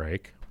bathroom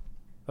break?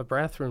 A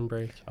bathroom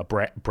break. A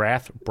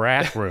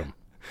bathroom.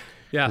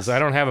 Yes. Because I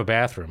don't have a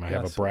bathroom. I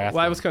have a Yes. bathroom.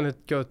 Well, I was going to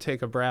go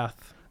take a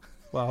breath.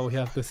 while we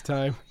have this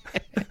time.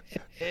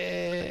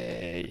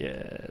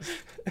 Yes.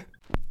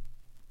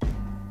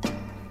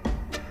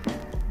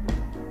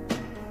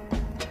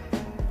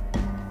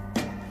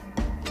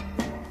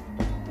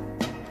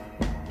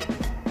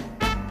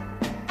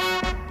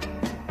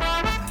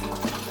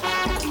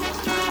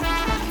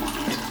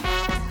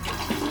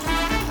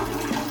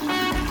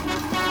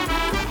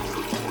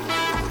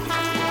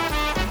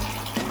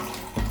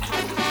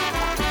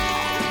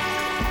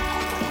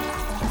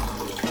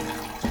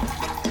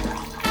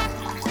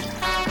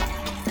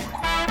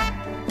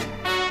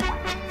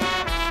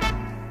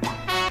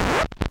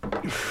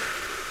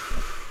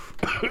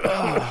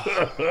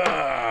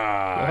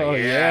 Oh,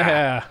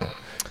 yeah.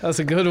 That's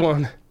a good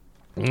one.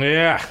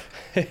 Yeah.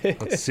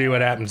 Let's see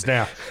what happens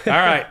now. All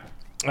right.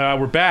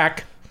 We're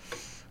back.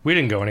 We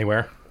didn't go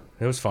anywhere.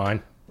 It was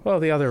fine. Well,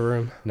 the other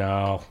room.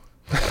 No.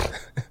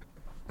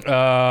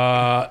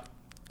 What's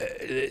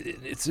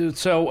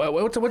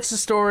the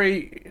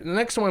story? The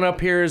next one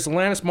up here is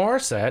Alanis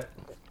Morissette.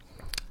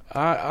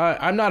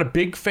 I'm not a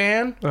big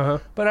fan,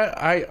 but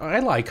I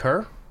like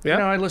her. Yeah. You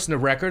know, I listen to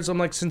records. I'm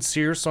like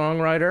sincere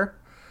songwriter.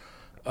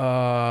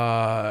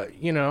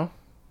 You know,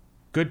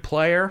 good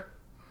player,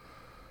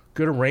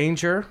 good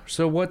arranger.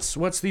 So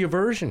what's the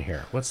aversion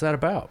here? What's that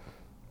about?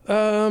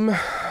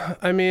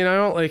 I mean, I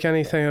don't like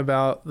anything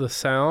about the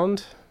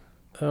sound.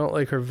 I don't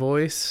like her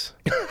voice.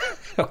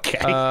 Okay,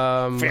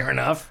 fair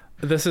enough.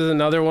 This is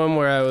another one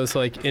where I was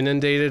like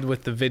inundated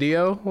with the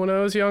video when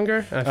I was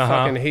younger. I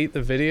fucking hate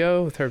the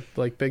video with her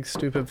like big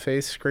stupid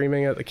face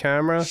screaming at the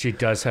camera. She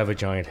does have a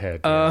giant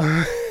head.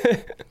 Yeah.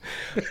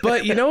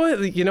 But you know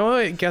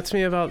what gets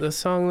me about this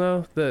song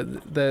though?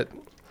 That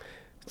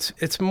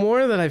it's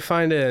more that I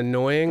find it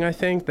annoying, I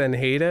think, than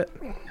hate it.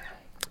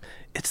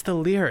 It's the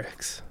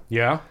lyrics.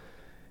 Yeah.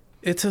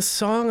 It's a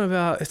song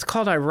about, it's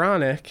called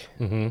Ironic.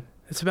 Mm-hmm.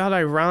 It's about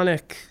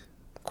ironic,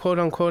 quote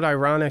unquote,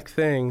 ironic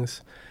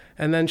things.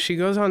 And then she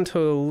goes on to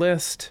a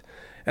list,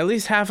 at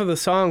least half of the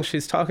song,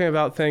 she's talking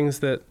about things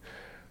that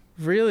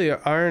really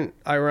aren't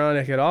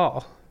ironic at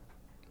all.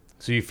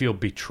 So you feel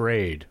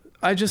betrayed.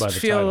 I just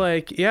feel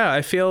like,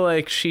 I feel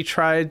like she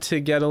tried to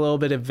get a little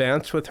bit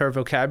advanced with her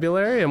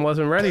vocabulary and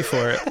wasn't ready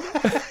for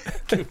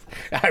it.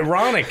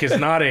 Ironic is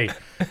not a,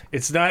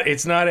 it's not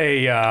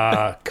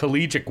a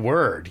collegiate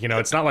word. You know,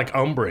 it's not like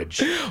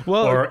umbrage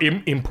or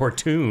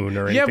importune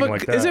or anything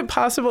like that. Is it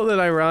possible that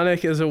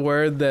ironic is a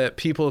word that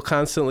people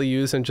constantly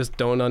use and just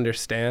don't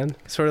understand?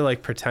 Sort of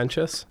like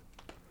pretentious?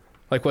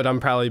 Like what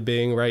I'm probably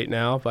being right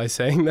now by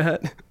saying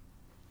that?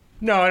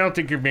 No, I don't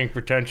think you're being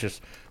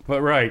pretentious.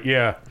 But right,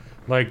 yeah.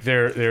 Like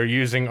they're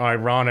using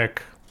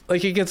ironic,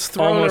 like it gets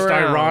thrown almost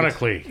around.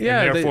 ironically,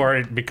 and therefore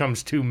it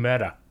becomes too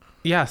meta.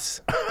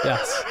 Yes,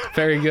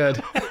 very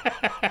good.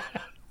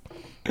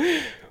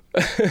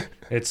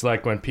 It's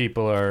like when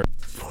people are.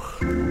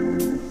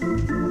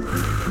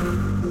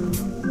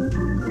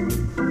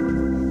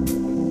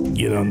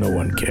 You know, no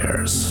one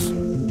cares.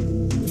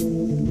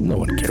 No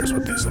one cares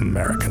what these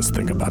Americans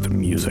think about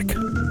music,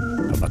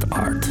 about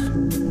art.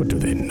 What do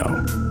they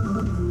know?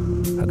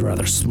 I'd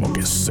rather smoke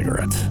a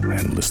cigarette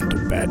and listen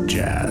to bad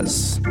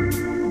jazz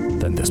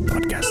than this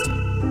podcast.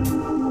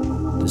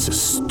 This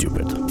is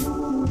stupid.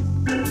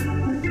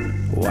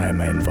 Why am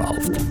I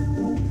involved?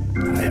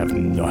 I have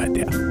no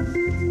idea.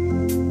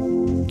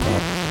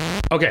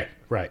 Okay,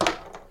 right.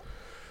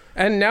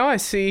 And now I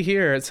see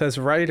here it says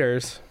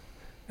writers,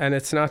 and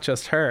it's not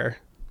just her.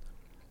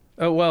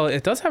 Oh, well,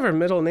 it does have her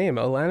middle name,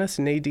 Alanis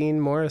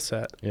Nadine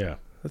Morissette. Yeah.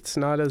 It's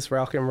not as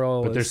rock and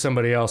roll. But there's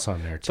somebody else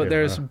on there, too. But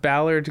there's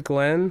Ballard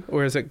Glenn,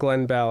 or is it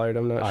Glenn Ballard?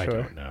 I'm not sure.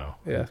 I don't know.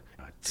 Yeah.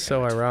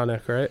 So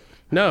ironic, right?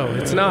 No,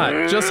 it's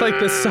not. Just like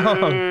this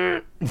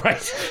song.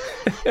 Right.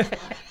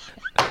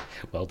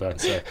 Well done,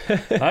 sir.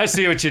 I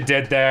see what you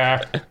did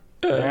there.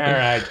 All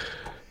right.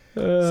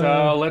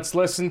 So let's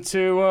listen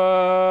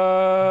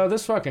to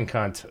this fucking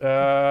cunt.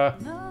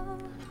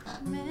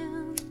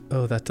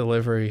 Oh, that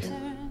delivery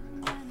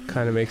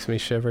kind of makes me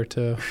shiver,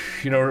 too.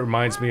 You know what it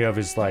reminds me of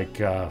is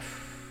like...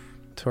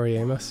 Tori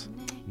Amos?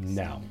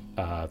 No.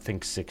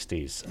 Think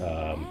 60s.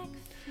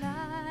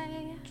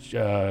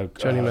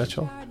 Joni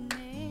Mitchell?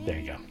 There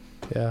you go.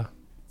 Yeah.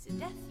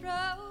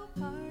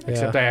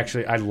 Except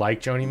I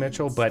like Joni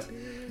Mitchell, but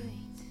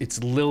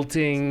it's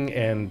lilting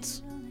and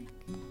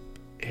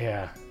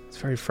it's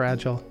very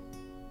fragile.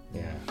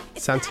 Yeah.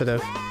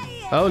 Sensitive.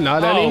 Oh,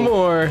 not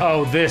anymore.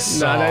 Oh, this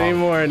song. Not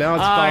anymore. Now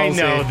it's ballsy. I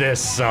know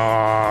this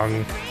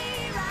song.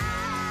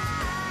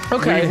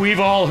 Okay. We've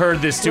all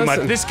heard this too Listen.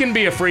 much. This can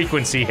be a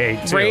frequency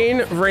hate too. Rain.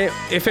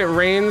 If it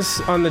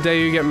rains on the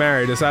day you get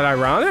married, is that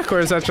ironic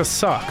or does that just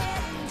suck?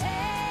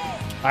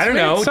 I don't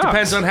know. It sucks.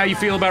 depends on how you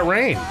feel about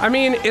rain. I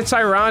mean, it's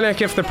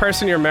ironic if the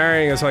person you're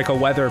marrying is like a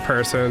weather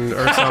person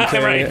or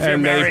something, Right, if you're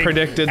and they marrying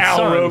predicted Al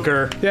sun.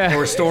 Roker Yeah.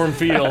 or Storm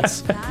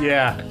Fields.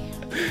 Yeah.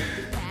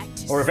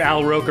 Or if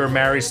Al Roker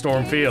marries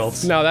Storm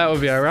Fields. No, that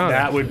would be ironic.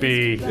 That would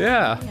be...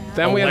 Yeah.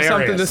 Then we have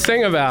something to hilarious.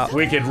 sing about.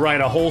 We could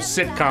write a whole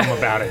sitcom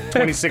about it.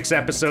 26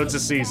 episodes a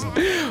season.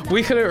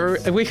 We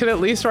could at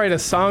least write a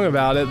song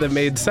about it that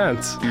made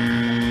sense.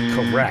 Cool.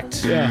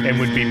 correct Yeah. and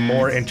would be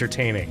more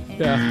entertaining.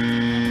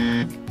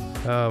 Yeah.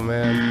 Oh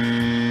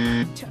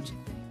man.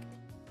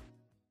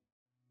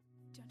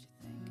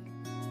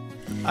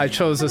 I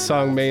chose the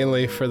song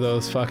mainly for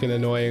those fucking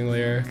annoying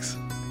lyrics.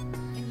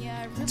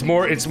 It's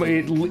more. It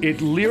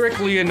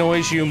lyrically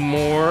annoys you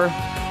more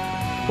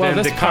Well, than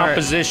this the part,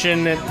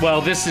 composition.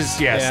 This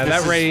is yes. yeah, this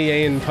that is- Ray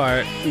Yane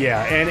part.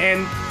 Yeah,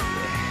 and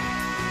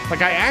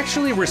like I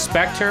actually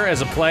respect her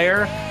as a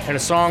player and a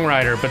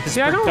songwriter, but this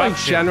See, I don't like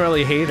production,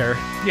 generally hate her.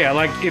 yeah,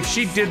 like if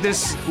she did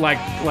this like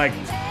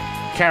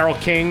Carole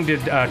King did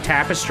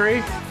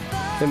Tapestry,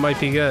 It might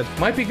be good.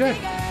 might be good.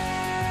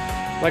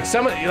 Like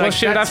some of Well,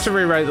 she would have to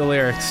rewrite the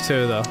lyrics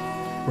too, though.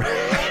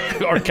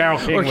 or Carole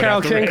King Or would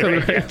Carole have to King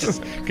write could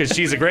it, because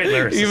she's a great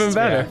lyricist. Even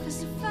better.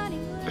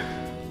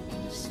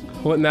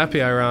 Wouldn't that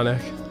be ironic?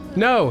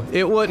 No,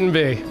 it wouldn't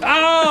be. Yeah.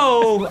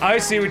 Oh, I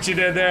see what you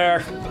did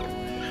there.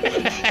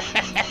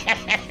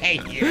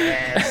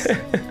 Yes.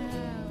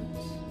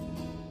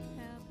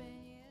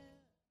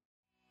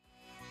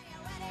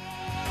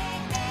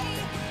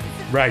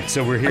 Right,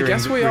 so we're hearing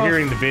guess we're we all-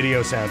 hearing the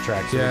video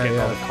soundtrack, so Yeah, we're getting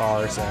all yeah. the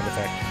car sound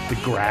effect, the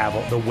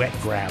gravel, the wet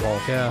gravel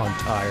Yeah. on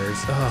tires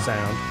Ugh.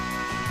 sound.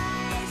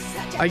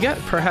 I get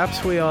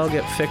perhaps we all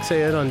get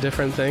fixated on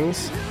different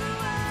things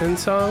in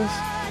songs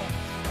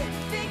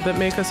that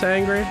make us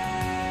angry.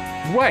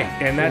 Right,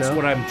 and that's know?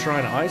 what I'm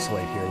trying to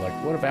isolate here.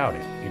 Like, what about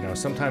it? You know,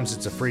 sometimes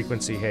it's a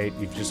frequency hate.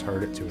 You've just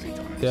heard it too many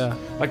times. Yeah.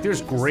 Like,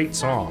 there's great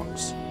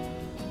songs,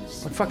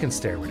 like fucking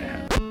Stairway to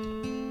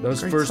Heaven.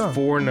 Those Great first song.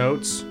 4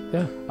 notes,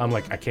 Yeah. I'm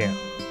like, I can't.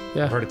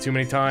 Yeah. I've heard it too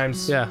many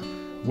times. Yeah.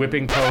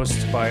 Whipping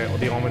Post by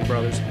the Allman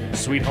Brothers.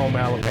 Sweet Home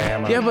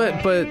Alabama. Yeah,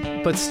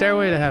 but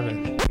Stairway to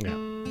Heaven. Yeah.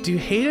 Do you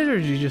hate it or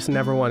do you just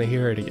never want to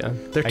hear it again?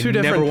 They're two I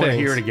different never things. want to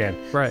hear it again.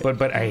 Right.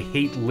 But I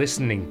hate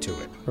listening to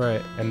it,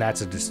 Right. and that's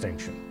a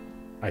distinction.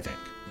 I think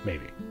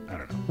maybe I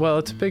don't know. Well,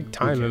 it's a big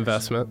time cares?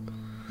 investment.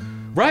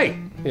 Right.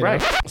 You Right.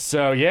 know?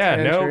 So yeah,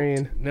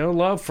 Tangerine. no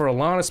love for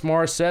Alanis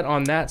Morissette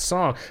on that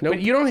song. Nope.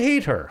 But you don't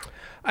hate her.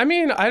 I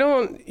mean, I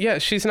don't. Yeah,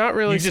 she's not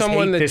really You just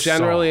someone hate that this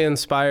generally song.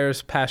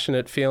 inspires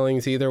passionate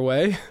feelings either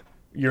way.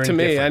 You're To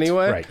me, indifferent.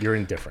 anyway. Right. You're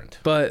indifferent.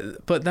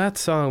 But that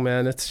song,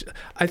 man,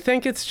 I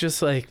think it's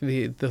just like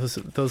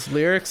those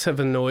lyrics have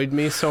annoyed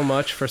me so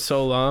much for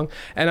so long,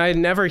 and I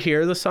never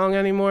hear the song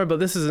anymore. But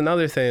this is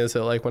another thing: is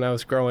that like when I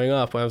was growing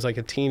up, when I was like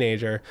a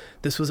teenager,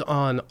 this was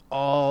on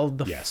all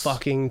the Yes.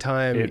 fucking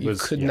time. It You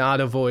was- could yeah.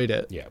 not avoid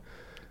it. Yeah.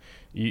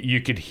 You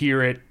could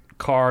hear it.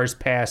 Cars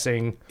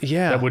passing.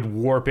 Yeah. That would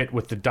warp it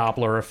with the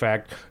Doppler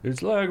effect.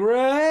 It's like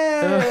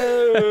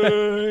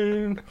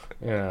rain.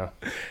 Yeah.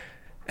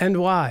 And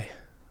why?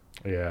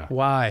 Yeah.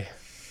 Why?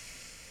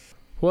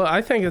 Well,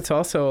 I think it's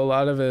also a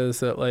lot of it is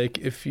that like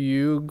if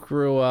you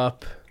grew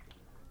up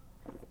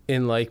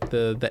in like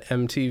the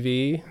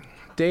MTV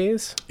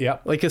days,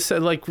 Yep. like I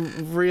said, like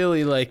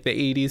really like the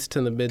 80s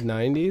to the mid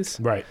 90s.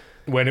 Right.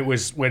 When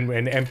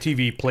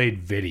MTV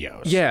played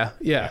videos.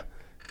 Yeah.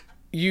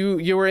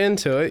 You were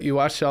into it. You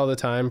watched it all the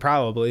time,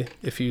 probably,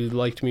 if you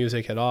liked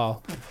music at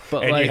all.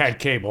 But And like, you had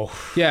cable.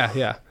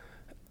 yeah.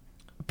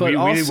 But we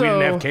also,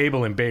 didn't have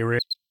cable in Bay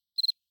Ridge.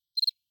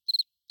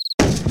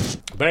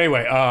 But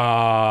anyway,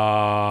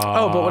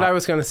 but what I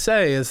was gonna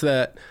say is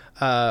that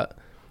at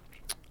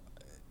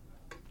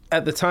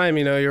the time,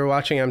 you know, you're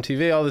watching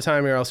MTV all the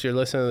time, or else you're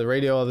listening to the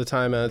radio all the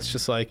time, and it's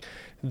just like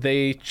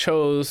they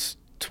chose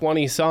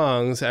 20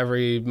 songs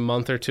every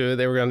month or two.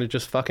 They were gonna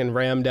just fucking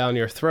ram down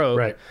your throat,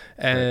 Right.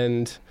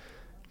 And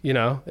you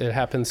know, it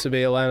happens to be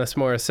Alanis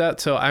Morissette,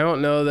 so I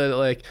don't know that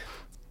like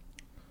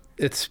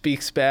it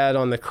speaks bad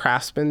on the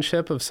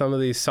craftsmanship of some of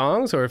these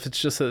songs, or if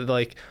it's just that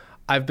like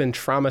I've been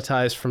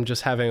traumatized from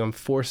just having them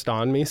forced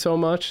on me so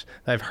much.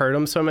 I've heard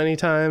them so many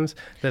times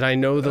that I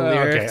know the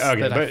lyrics.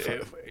 Okay,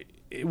 that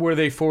but were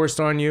they forced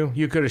on you?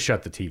 You could have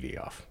shut the TV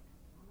off.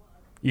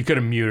 You could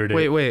have muted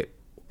it. Wait.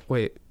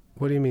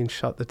 What do you mean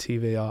shut the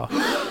TV off?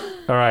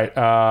 All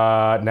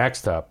right,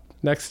 next up.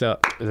 Next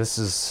up. This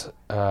is,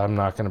 I'm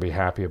not going to be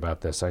happy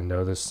about this. I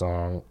know this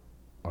song.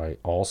 I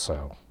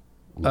also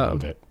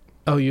loathe it.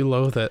 Oh, you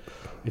loathe it.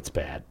 It's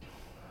bad.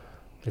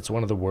 It's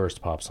one of the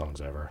worst pop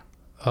songs ever.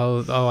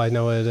 Oh, I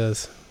know what it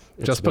is.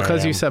 It's Just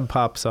because you Wham. said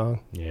pop song.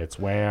 Yeah, it's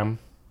Wham.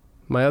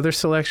 My other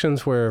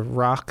selections were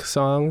rock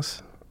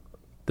songs.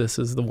 This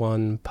is the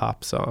one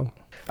pop song.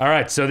 All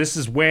right, so this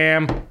is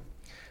Wham.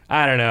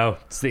 I don't know.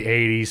 It's the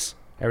 80s.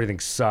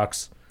 Everything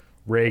sucks.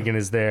 Reagan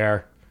is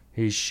there.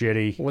 He's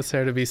shitty. What's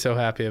there to be so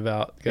happy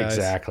about, guys?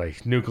 Exactly.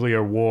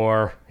 Nuclear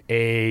war,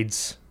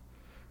 AIDS,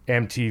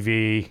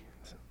 MTV.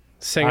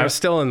 Singer's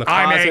still in the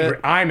closet.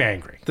 I'm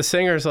angry. The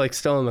singer's like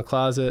still in the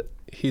closet.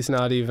 He's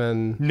not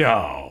even...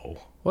 No.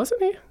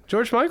 Wasn't he?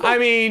 George Michael? I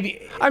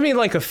mean,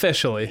 like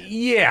officially.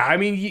 yeah. I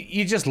mean,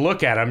 you just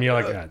look at him, you're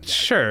like, "Ah,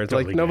 Sure,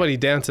 totally like nobody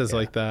dances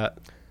like that.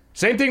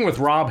 Same thing with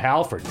Rob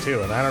Halford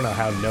too, and I don't know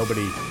how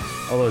nobody,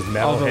 all those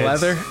metal All the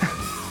hits,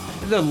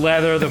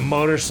 leather. the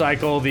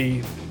motorcycle,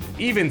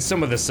 even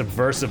some of the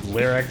subversive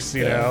lyrics,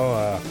 you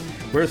know,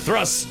 we're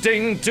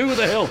thrusting to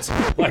the hilt.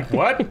 Like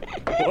what?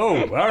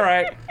 Whoa, all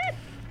right.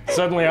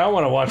 Suddenly I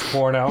want to watch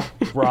porno.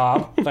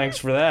 Rob, thanks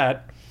for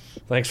that.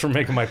 Thanks for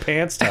making my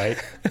pants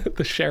tight.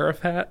 The sheriff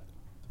hat.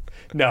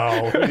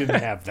 No, he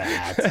didn't have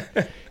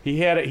that. He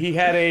had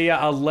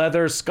a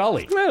leather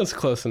Scully. That was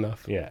close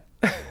enough. Yeah.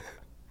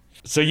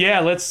 So yeah,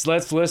 let's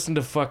listen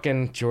to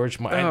fucking George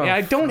Michael. Oh,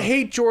 I don't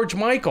hate George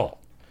Michael.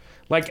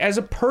 Like as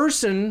a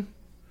person,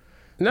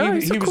 No,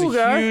 he's a cool was a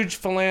guy. huge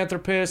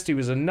philanthropist. He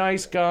was a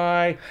nice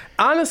guy.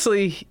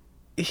 Honestly,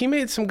 he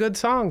made some good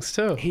songs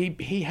too.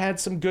 He had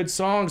some good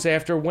songs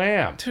after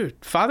Wham. Dude,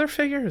 Father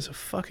Figure is a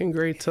fucking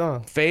great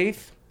song.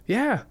 Faith,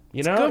 Yeah, you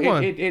it's know, a good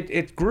one.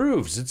 it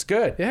grooves. It's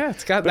good. Yeah,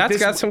 got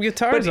some But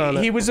guitars on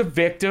it. he was a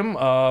victim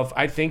of.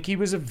 I think he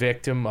was a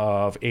victim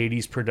of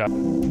 80s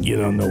production. You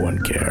know, no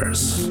one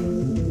cares.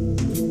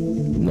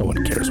 No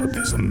one cares what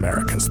these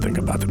Americans think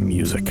about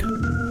music,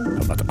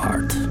 about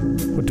art.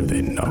 What do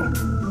they know?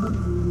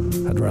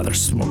 I'd rather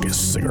smoke a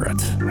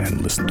cigarette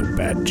and listen to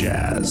bad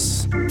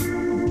jazz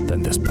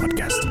than this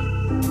podcast.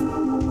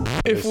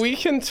 If we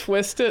can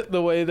twist it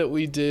the way that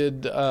we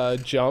did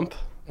Jump,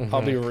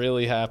 I'll be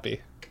really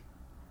happy.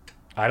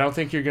 I don't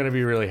think you're going to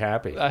be really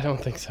happy. I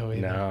don't think so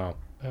either. No.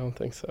 I don't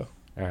think so.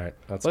 All right,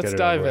 let's Let's get it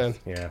dive over in.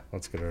 with. Yeah,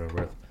 let's get it over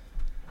with.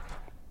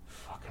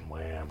 Fucking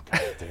Wham!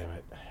 God damn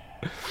it!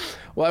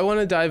 Well, I want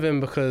to dive in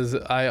because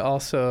I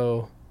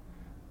also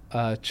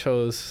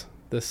chose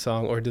this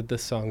song, or did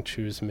this song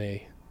choose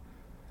me?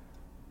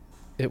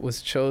 It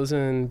was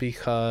chosen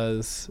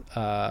because,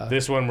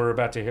 This one we're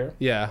about to hear.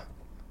 yeah,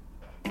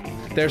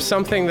 there's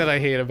something that I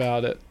hate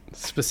about it,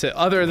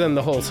 other than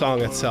the whole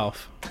song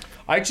itself.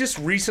 I just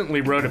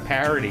recently wrote a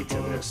parody to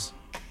this.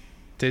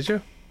 Did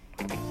you?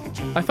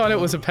 I thought it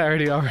was a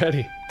parody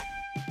already.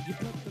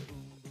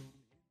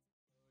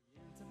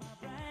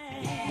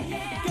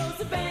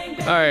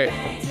 All right.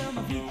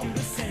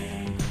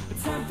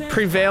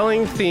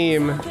 Prevailing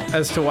theme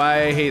as to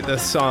why I hate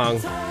this song.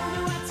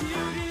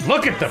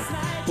 Look at them.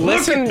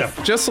 Listen, Look at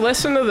them. just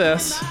listen to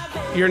this.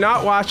 You're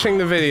not watching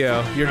the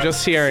video. You're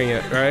just hearing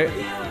it, right?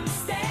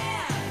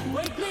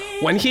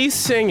 When he's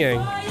singing,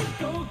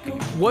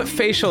 what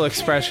facial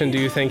expression do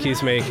you think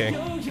he's making?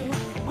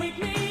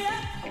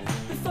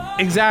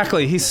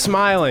 Exactly. He's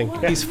smiling.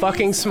 He's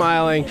fucking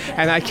smiling.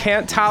 And I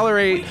can't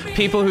tolerate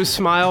people who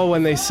smile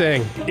when they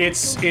sing.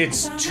 It's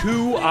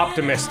too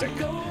optimistic.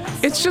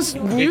 It's just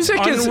music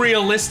it's is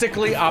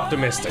unrealistically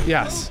optimistic.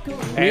 yes.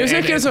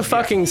 Music is a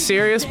fucking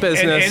serious And,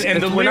 business.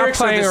 and the We're not lyrics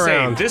are playing the same.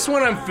 around. This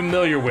one I'm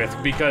familiar with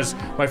because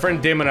my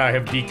friend Dim and I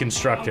have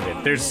deconstructed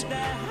it.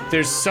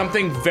 There's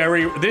something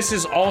very. This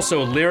is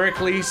also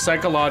lyrically,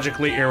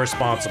 psychologically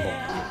irresponsible.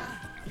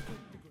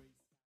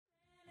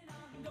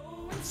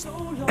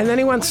 And then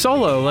he went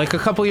solo like a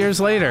couple years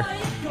later.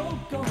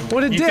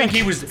 What a You dick. think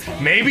he was?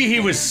 Maybe he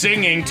was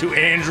singing to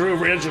Andrew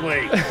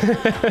Ridgely,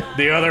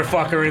 the other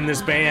fucker in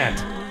this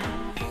band.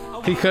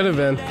 He could have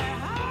been.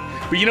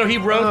 But you know, he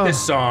wrote Oh.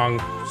 this song.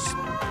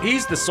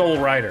 He's the sole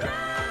writer.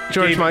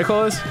 George Gave-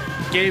 Michael is?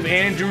 Gave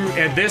Andrew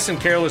and this and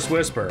Careless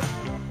Whisper,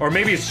 or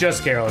maybe it's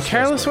just Careless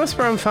Careless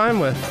Whisper. Whisper I'm fine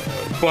with.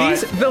 But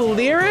The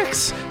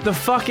lyrics, the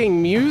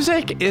fucking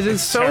music, it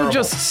is so terrible.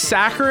 just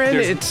saccharine.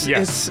 There's-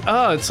 yes.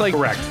 It's like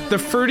Correct. the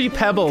Fruity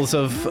Pebbles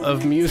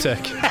of music.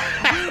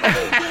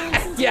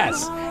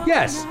 yes,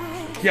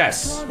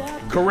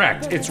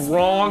 correct. It's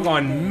wrong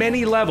on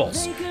many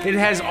levels. It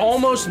has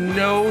almost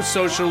no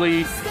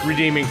socially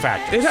redeeming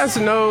factors. It has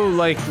no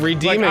like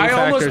redeeming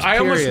factors. I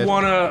almost period.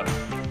 want to.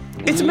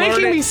 It's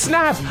making me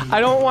snap.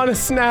 I don't want to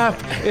snap.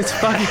 It's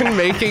fucking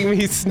making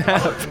me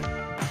snap.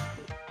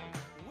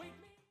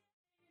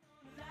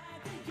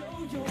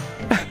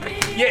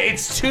 Yeah,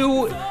 it's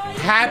too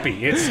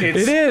happy. It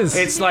is.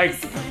 It's like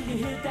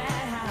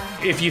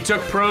if you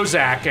took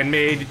Prozac and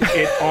made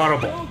it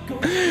audible.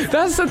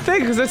 That's the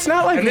thing, because it's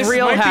not like And this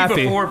real might happy.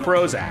 be before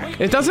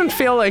Prozac. It doesn't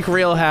feel like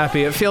real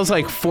happy. It feels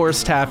like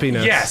forced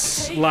happiness.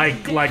 Yes, like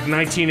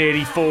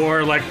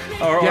 1984, or that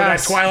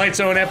Yes. Twilight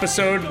Zone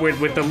episode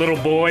with the little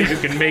boy who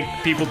can make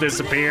people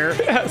disappear.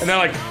 Yes. And they're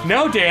like,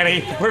 "No,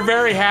 Danny, we're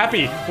very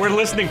happy. We're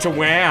listening to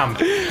Wham."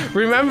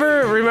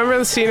 Remember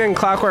the scene in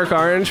Clockwork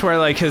Orange where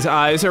like his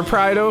eyes are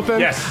pried open?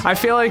 Yes. I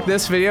feel like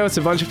this video, it's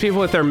a bunch of people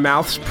with their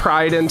mouths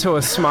pried into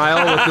a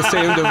smile with the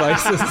same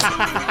devices.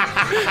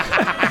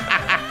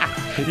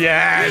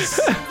 Yes,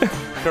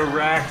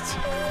 correct.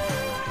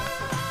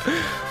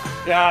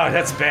 Oh,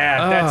 that's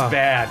bad. That's Oh.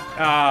 bad.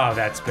 Oh,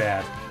 that's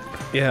bad.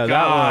 Yeah, God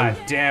that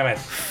one. damn it.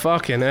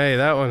 Fucking A,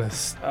 that one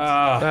is.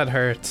 Oh, That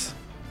hurts.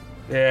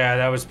 yeah,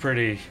 that was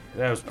pretty.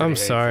 That was. Pretty I'm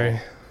hateful. sorry.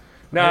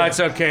 No, it's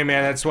okay,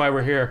 man. That's why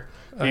we're here.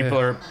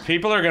 People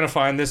yeah. are gonna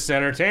find this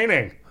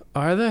entertaining.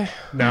 Are they?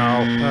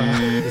 No,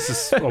 this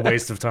is a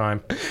waste of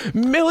time.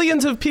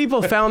 Millions of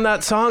people found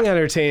that song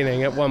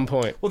entertaining at one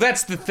point. Well,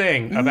 that's the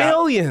thing about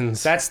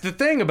Millions. that's the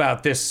thing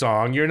about this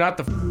song. You're not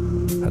the.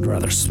 I'd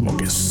rather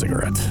smoke a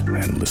cigarette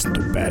and listen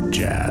to bad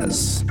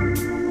jazz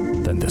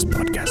than this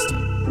podcast.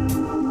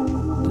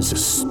 This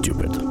is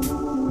stupid.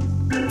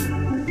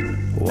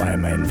 Why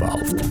am I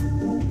involved?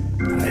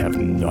 I have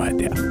no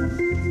idea.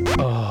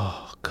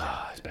 Oh,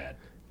 God. Bad.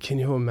 Can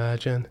you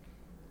imagine?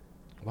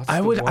 What's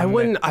I the would. I one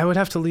wouldn't. I would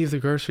have to leave the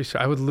grocery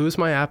store. I would lose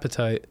my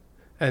appetite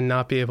and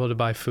not be able to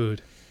buy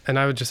food, and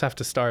I would just have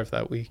to starve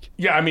that week.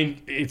 Yeah, I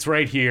mean, it's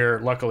right here.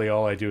 Luckily,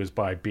 all I do is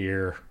buy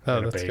beer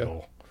and a that's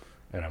bagel,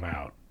 and I'm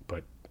out.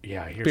 But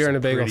yeah, here's Beer some and a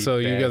bagel. pretty So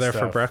you bad go there for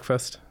stuff.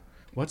 breakfast.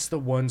 What's the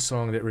one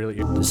song that really?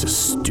 This is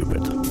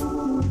stupid.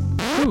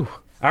 Ooh,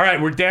 All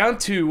right, we're down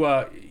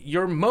to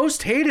your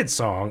most hated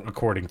song,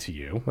 according to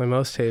you, my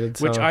most hated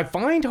song. which I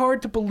find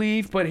hard to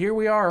believe, but here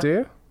we are. do.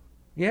 You?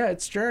 Yeah,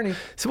 it's Journey.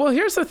 So, well,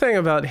 here's the thing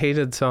about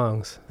hated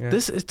songs.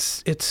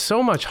 It's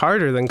so much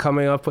harder than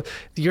coming up with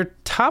your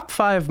top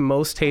 5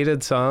 most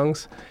hated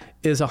songs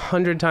is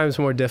 100 times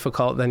more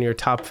difficult than your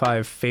top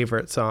 5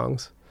 favorite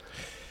songs.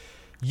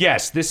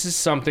 Yes, this is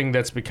something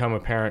that's become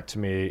apparent to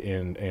me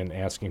in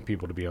asking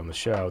people to be on the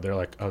show. They're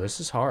like, "Oh, this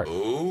is hard."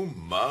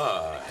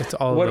 It's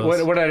all What, of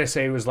those. what did I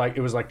say? It was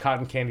like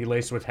cotton candy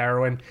laced with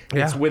heroin.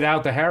 It's Yeah.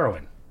 without the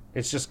heroin.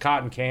 It's just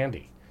cotton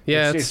candy.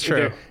 Yeah, it's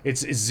true.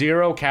 It's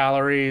 0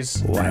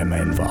 calories. Why am I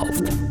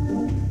involved?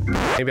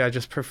 Maybe I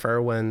just prefer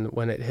when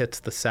it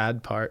hits the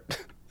sad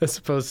part as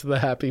opposed to the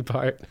happy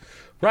part.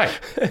 Right,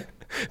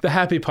 The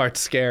happy part's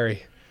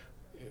scary.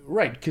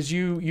 right. Because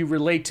you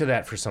relate to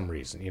that for some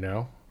reason, you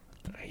know.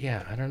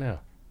 Yeah, I don't know.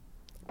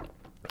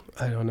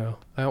 I don't know.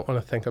 I don't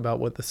want to think about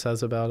what this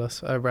says about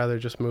us. I'd rather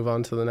just move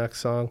on to the next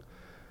song.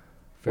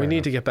 Fair we need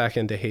enough. to get back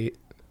into hate.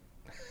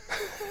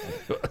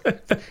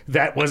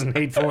 That wasn't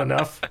hateful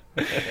enough.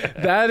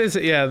 That is,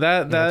 yeah,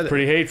 That's that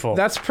pretty hateful.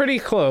 that's pretty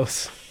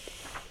close.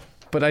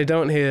 But I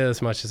don't hate it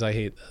as much as I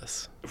hate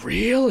this.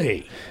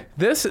 Really.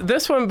 This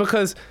one,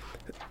 because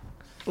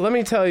let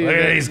me tell you, Look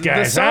at these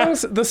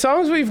guys, the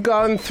songs we've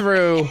gone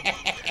through,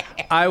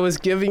 I was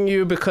giving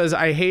you because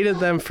I hated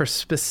them for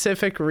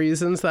specific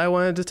reasons that I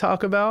wanted to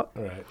talk about.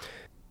 Right.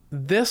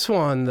 This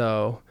one,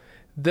 though,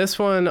 this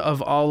one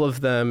of all of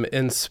them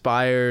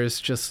inspires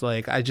just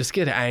like, I just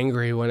get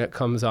angry when it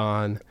comes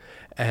on,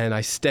 and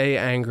I stay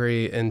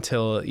angry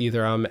until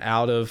either I'm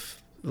out of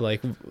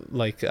like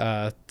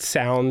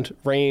sound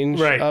range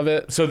Right. of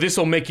it. So this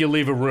will make you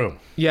leave a room.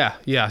 Yeah,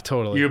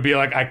 totally. You'll be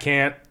like, I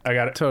can't. I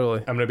got it.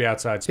 Totally. I'm gonna be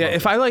outside Yeah, smoking.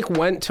 if I like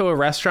went to a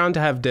restaurant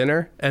to have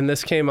dinner and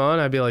this came on,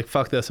 I'd be like,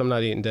 fuck this, I'm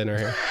not eating dinner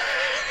here.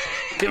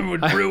 it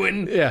would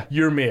ruin Yeah.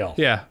 your meal.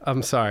 Yeah,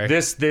 I'm sorry.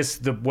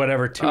 The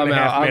whatever 2.5 I'm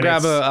out.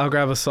 minutes. I'll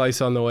grab a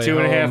slice on the way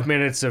 2.5 home.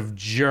 minutes of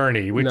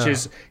Journey, which No.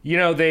 is, you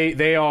know,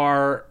 they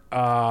are.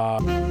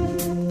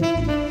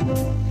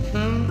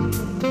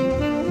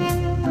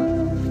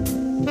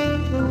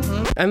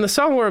 And the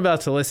song we're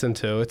about to listen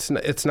to, it's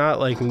not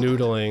like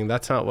noodling.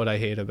 That's not what I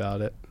hate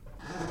about it.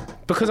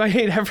 Because I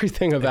hate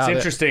everything It's about it.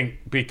 interesting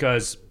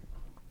because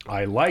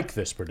I like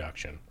this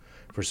production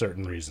for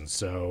certain reasons.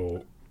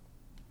 So,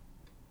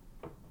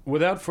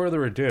 without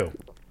further ado,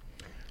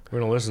 we're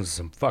gonna listen to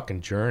some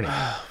fucking Journey.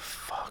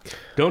 Fuck.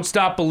 Don't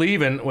Stop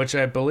Believin', which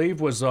I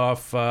believe was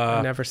off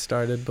I never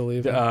started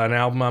believing. an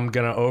album I'm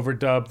gonna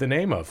overdub the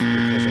name of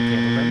because I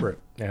can't remember it,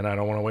 and I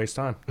don't want to waste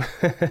time.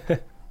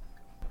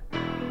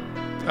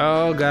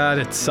 Oh God,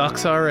 it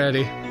sucks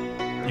already.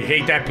 You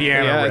hate that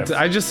piano Yeah, riff,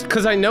 I just,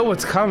 because I know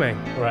what's coming.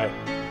 right?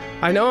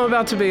 I know I'm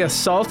about to be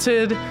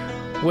assaulted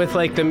with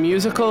like the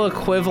musical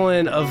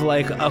equivalent of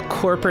like a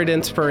corporate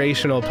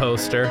inspirational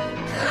poster.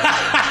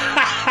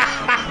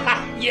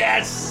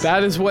 Yes.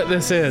 That is what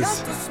this is.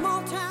 Just a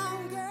small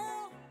town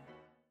girl.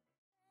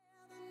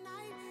 The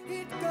night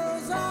it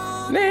goes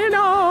on.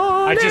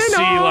 I just see,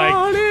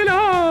 like, and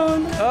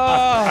on.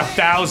 Oh.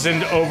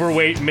 1,000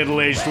 overweight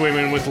middle-aged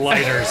women with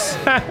lighters.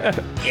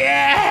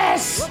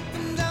 Yes.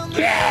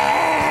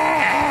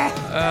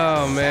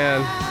 Oh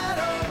man.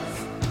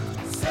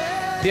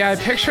 Yeah, I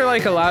picture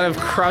like a lot of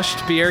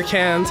crushed beer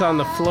cans on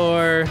the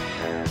floor.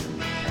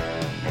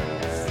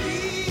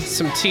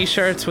 Some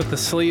t-shirts with the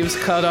sleeves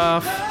cut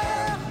off.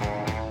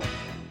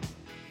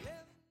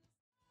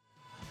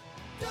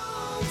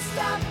 Don't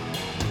stop.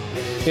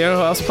 You know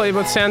who else played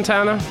with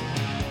Santana?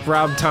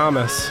 Rob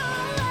Thomas.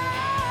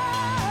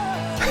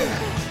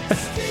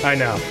 I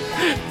know.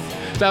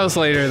 That was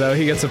later though.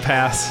 He gets a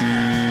pass.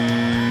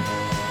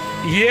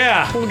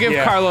 Yeah. We'll give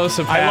yeah. Carlos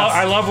a pass.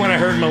 I love when I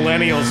heard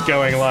millennials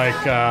going like,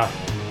 I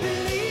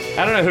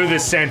don't know who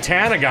this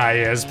Santana guy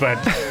is,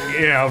 but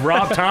you know,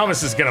 Rob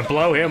Thomas is gonna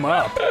blow him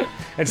up.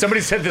 And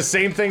somebody said the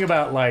same thing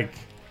about like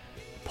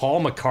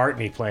Paul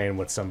McCartney playing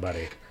with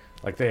somebody.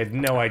 Like they had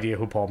no idea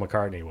who Paul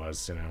McCartney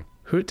was. You know.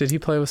 Who did he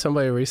play with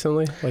somebody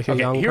recently? Like a Okay,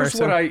 young here's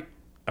person? what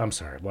I'm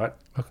sorry. What?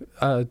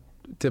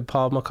 Did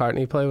Paul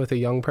McCartney play with a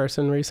young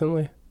person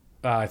recently?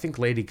 I think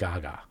Lady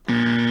Gaga.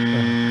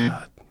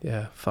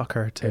 Yeah, fuck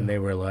her too. And they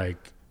were like,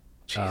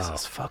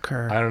 Jesus, fuck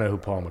her. I don't know who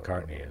Paul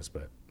McCartney is,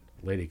 but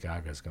Lady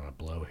Gaga's gonna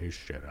blow his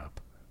shit up.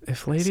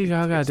 If Lady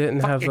Gaga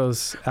didn't have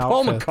those outfits.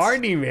 Paul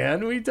McCartney,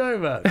 man. What are you talking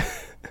about?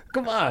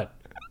 Come on.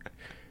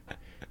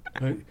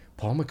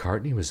 Paul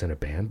McCartney was in a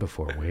band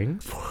before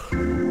Wings?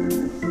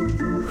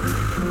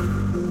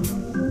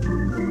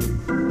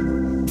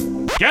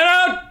 Get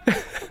out!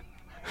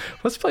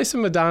 Let's play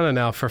some Madonna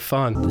now for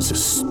fun. This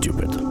is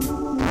stupid.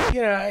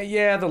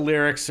 Yeah, the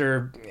lyrics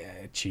are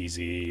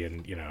cheesy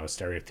and, you know,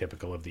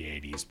 stereotypical of the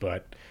 80s,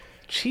 but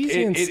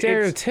cheesy and it's-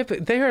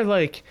 stereotypical. They are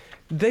like,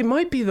 they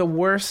might be the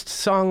worst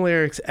song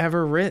lyrics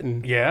ever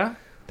written. Yeah?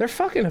 They're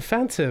fucking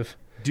offensive.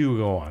 Do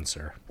go on,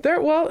 sir.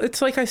 Well,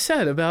 it's like I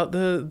said about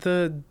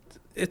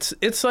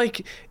it's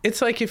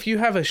like if you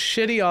have a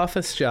shitty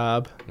office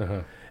job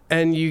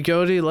and you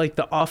go to like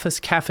the office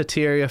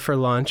cafeteria for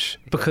lunch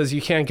because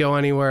you can't go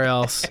anywhere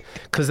else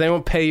because they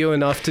won't pay you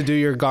enough to do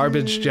your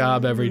garbage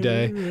job every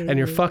day and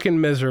you're fucking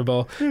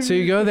miserable. So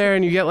you go there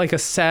and you get like a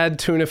sad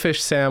tuna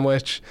fish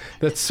sandwich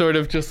that's sort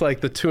of just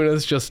like the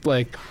tuna's just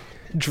like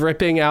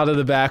dripping out of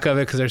the back of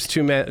it because there's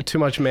too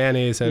much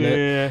mayonnaise in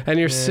it, and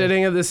you're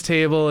sitting at this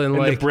table and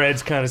like the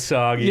bread's kind of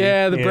soggy.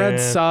 yeah, the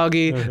bread's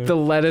soggy, the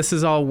lettuce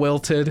is all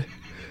wilted,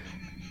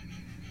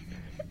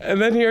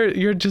 and then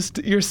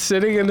you're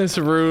sitting in this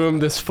room,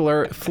 this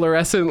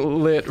fluorescent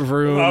lit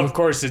room. Of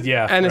course,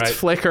 and it's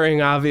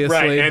flickering, obviously.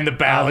 Right, and the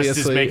ballast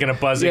is making a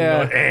buzzing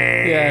noise.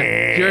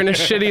 Yeah, you're in a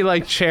shitty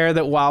like chair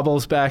that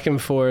wobbles back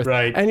and forth.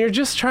 Right. And you're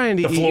just trying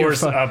to The eat your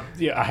floor's a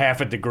half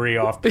a degree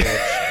off pitch.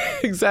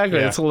 Exactly,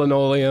 Yeah. it's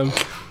linoleum.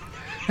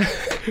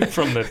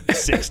 From the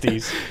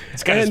 60s.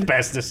 It's got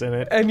asbestos in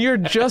it. And you're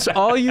just,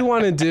 all you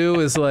want to do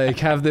is like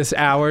have this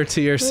hour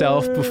to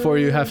yourself before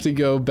you have to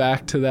go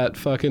back to that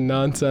fucking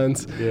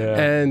nonsense. Yeah.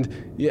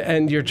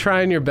 And you're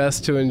trying your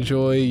best to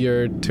enjoy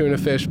your tuna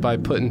fish by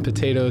putting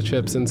potato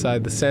chips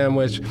inside the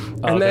sandwich.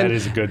 Oh, And then, that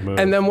is a good move.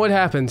 And then what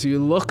happens? You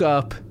look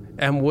up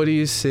and what do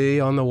you see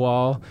on the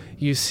wall?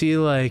 You see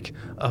like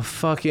a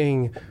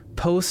fucking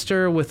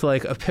poster with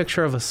like a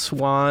picture of a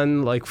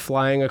swan like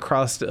flying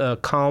across a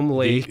calm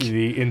lake.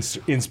 The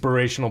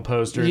inspirational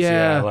posters.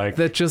 Yeah, like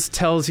that just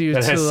tells you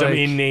that to has some like,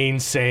 inane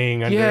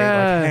saying under it,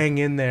 Yeah. like, hang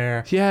in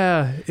there.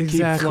 yeah, Keep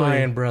exactly.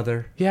 flying,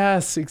 brother.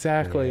 Yes,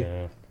 exactly.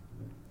 Yeah.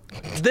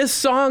 This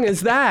song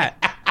is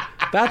that.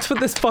 That's what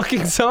this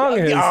fucking song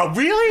is. Oh,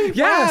 really?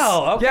 Yes,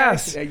 Wow, okay.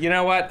 yes. You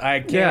know what? I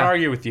can't Yeah.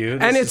 argue with you.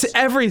 And This it's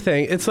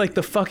everything. It's like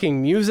the fucking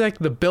music,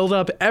 the build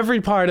up, every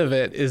part of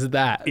it is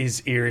that.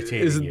 is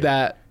irritating. Is you.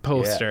 that Yeah.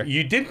 poster.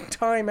 You didn't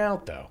time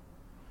out, though.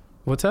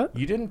 What's that?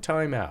 You didn't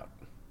time out.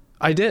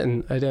 I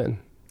didn't.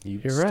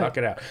 You You're stuck right.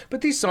 it out. But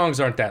these songs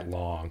aren't that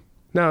long.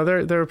 No,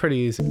 they're pretty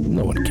easy.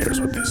 No one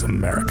cares what these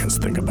Americans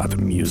think about the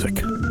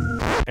music.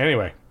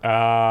 Anyway,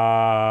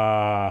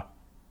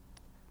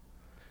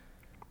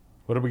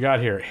 what do we got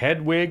here?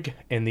 Hedwig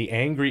and the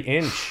Angry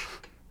Inch,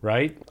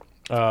 right?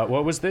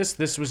 What was this?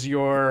 This was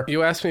your...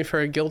 You asked me for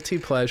a guilty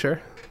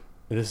pleasure.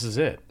 This is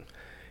it.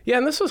 Yeah,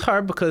 and this was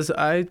hard because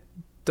I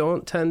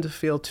don't tend to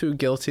feel too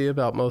guilty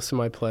about most of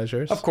my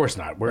pleasures. Of course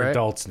not. We're Right.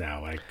 adults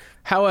now. Like,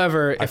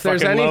 However, I if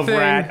there's fucking love anything,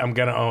 Rat. I'm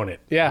gonna own it.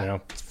 Yeah. You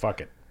know?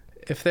 Fuck it.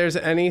 if there's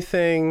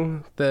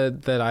anything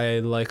that I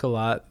like a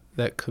lot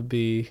that could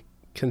be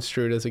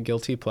construed as a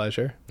guilty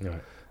pleasure, All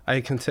right.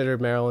 I consider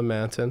Marilyn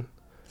Manson.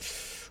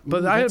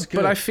 But Ooh, I that's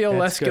good. feel That's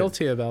less good.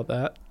 guilty about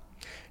that.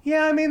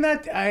 Yeah, I mean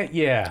that.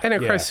 Yeah.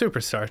 Antichrist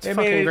Superstar. It's a I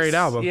mean, fucking great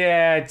album.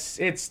 Yeah,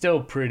 it's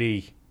still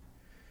pretty.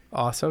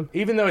 Awesome.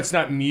 Even though it's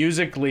not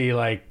musically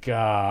like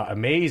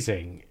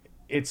amazing,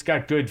 it's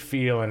got good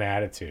feel and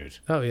attitude.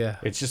 Oh yeah.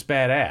 It's just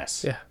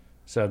badass. Yeah.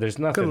 So there's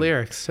nothing. Good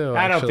lyrics too.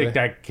 I don't actually. think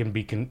that can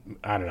be.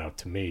 I don't know.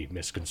 To me,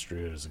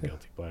 misconstrued as a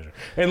guilty pleasure,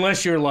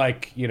 unless you're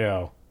like, you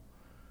know,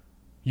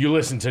 you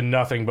listen to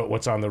nothing but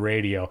what's on the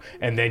radio,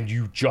 and then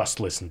you just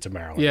listen to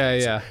Marilyn. Yeah,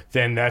 Manson. yeah.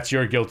 Then that's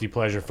your guilty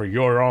pleasure for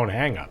your own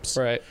hangups.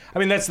 Right. I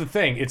mean, that's the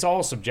thing. It's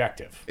all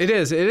subjective. It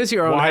is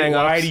your own Why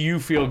hang-ups. do you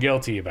feel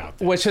guilty about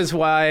that? Which is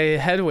why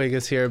Hedwig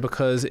is here,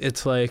 because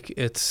it's like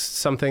it's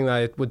something that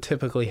I would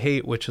typically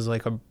hate, which is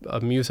like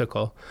a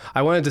musical.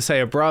 I wanted to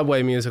say a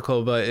Broadway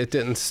musical, but it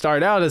didn't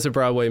start out as a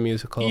Broadway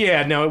musical.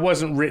 Yeah, no, it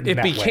wasn't written It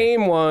that way.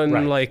 became one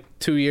Right. like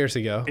 2 years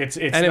ago. It's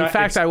and in not-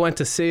 fact, it's- I went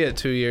to see it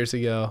 2 years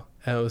ago,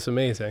 and it was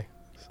amazing.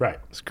 Right.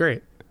 It's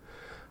great.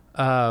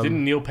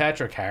 Didn't Neil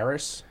Patrick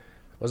Harris?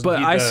 Wasn't But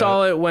he I the-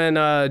 saw it when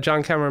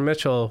John Cameron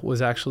Mitchell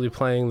was actually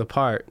playing the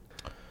part.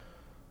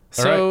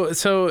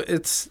 So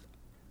it's,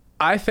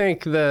 I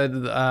think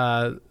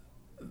that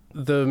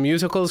the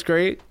musical's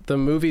great, the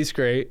movie's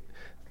great,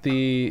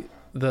 the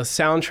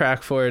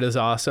soundtrack for it is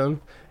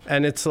awesome,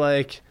 and it's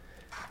like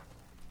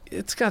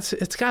it's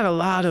got a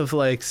lot of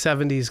like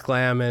 70s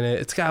glam in it.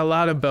 It's got a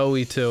lot of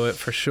Bowie to it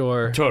for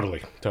sure.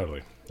 Totally.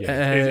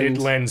 Yeah, it And-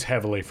 lends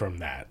heavily from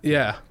that.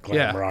 Yeah, Glam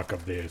yeah. rock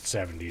of the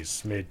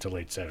 70s, mid to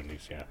late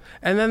 70s, yeah.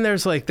 And then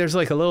there's like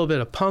a little bit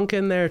of punk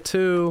in there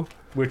too.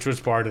 Which was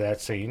part of that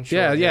scene.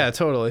 Sure, Yeah,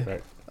 totally.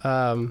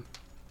 Right.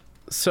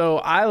 So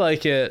I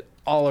like it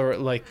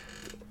like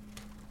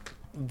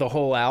the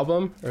whole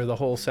album or the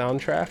whole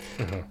soundtrack,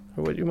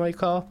 or what you might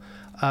call.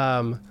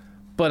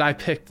 But I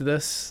picked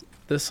this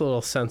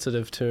little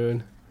sensitive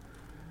tune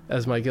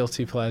as my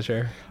guilty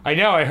pleasure. I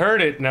know, I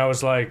heard it and I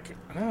was like,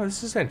 oh,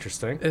 this is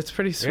interesting. It's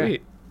pretty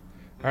sweet.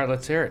 All right,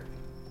 let's hear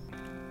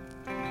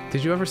it.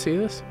 Did you ever see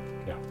this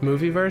Yeah.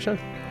 movie version?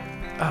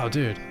 Oh,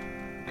 dude,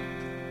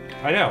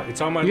 I know,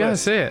 it's on my you gotta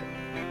list. see it.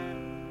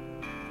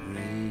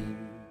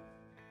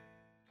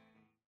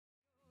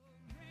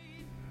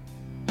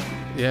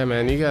 Yeah,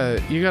 man, you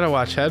gotta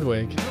watch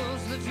Hedwig.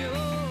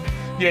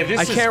 Yeah, this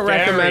I is can't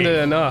recommend very-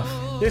 it enough.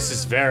 This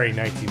is very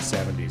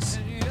 1970s.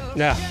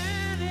 Yeah.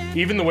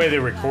 Even the way they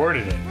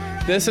recorded it.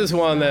 This is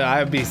one that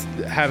I'd be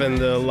having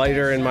the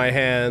lighter in my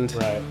hand.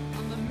 Right.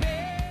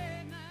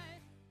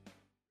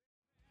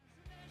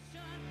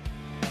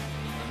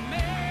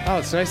 Oh,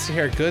 it's nice to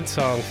hear a good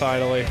song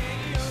finally.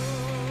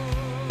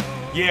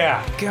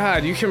 Yeah.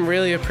 God, you can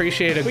really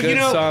appreciate a But good you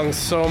know, song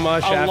so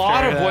much after A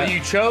lot of that. what you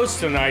chose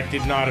tonight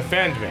did not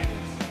offend me.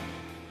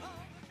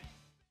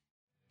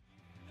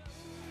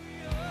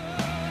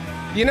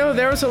 You know,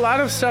 there was a lot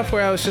of stuff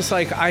where I was just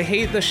like, I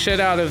hate the shit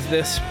out of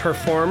this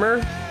performer,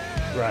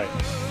 Right.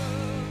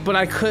 but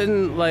I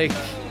couldn't, like,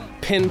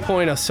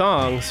 pinpoint a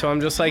song. So I'm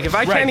just like, if I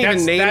Right, can't even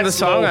that's- name the that's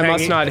song, I must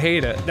low-hanging- not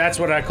hate it. That's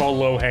what I call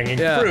low-hanging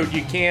Yeah. fruit.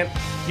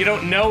 You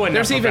don't know enough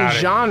There's even about it.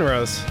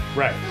 genres.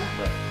 Right.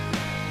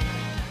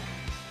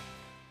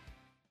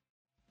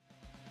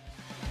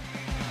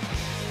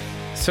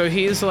 So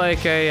he's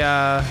like a,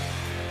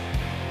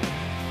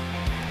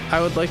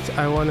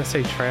 I want to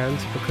say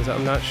trans because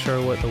I'm not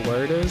sure what the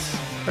word is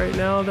right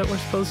now that we're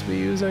supposed to be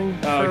using.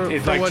 Oh,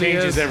 it like what he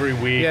changes is. every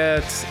week. Yeah,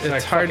 it's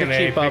like hard to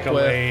fucking keep A, up pick a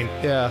with. lane.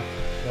 Yeah.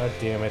 God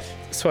damn it.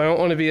 So I don't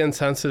want to be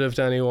insensitive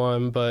to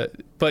anyone, but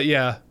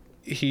yeah,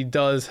 he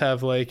does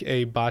have like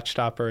a botched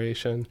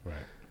operation. Right.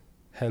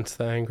 Hence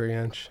the angry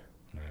inch.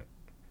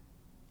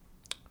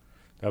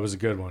 That was a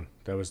good one.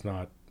 That was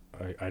not.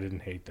 I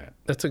didn't hate that.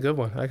 That's a good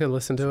one. I could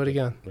listen to it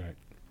again. Right.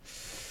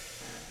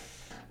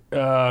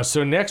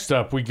 So next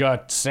up, we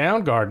got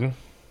Soundgarden.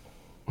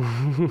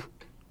 The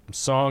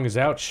song is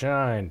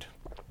Outshined.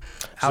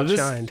 So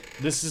Outshined.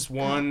 This is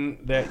one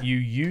that you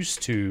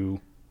used to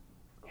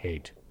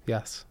hate,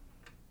 Yes.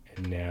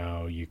 and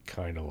now you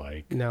kind of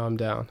like, Now I'm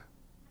down.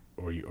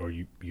 or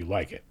you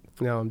like it.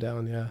 Now I'm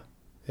down. Yeah.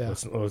 Yeah.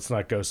 Let's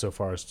not go so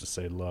far as to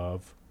say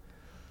love.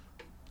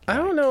 I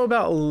don't know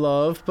about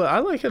love, but I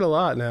like it a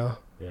lot now.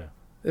 Yeah.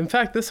 In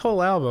fact, this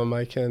whole album,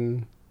 I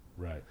can.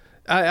 Right.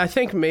 I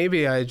think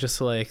maybe I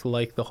just like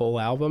the whole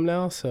album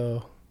now,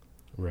 so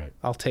Right.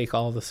 I'll take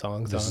all the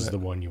songs This on is it. the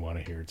one you want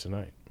to hear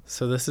tonight.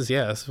 So this is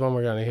one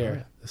we're gonna hear. All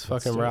right. This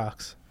Let's fucking do it.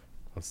 rocks.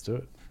 Let's do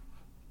it.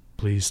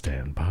 Please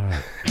stand by.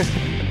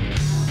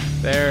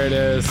 There it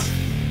is.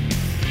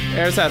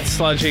 There's that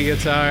sludgy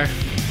guitar.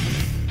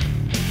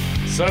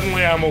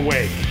 Suddenly I'm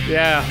awake.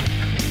 Yeah.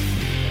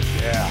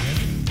 Yeah.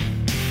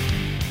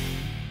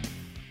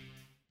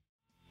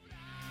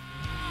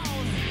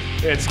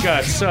 It's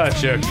got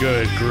such a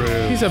good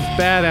groove. He's a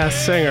badass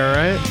singer,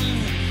 right?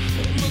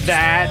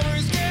 That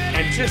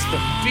and just the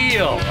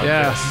feel of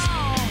Yeah. this.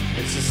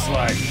 It's just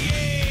like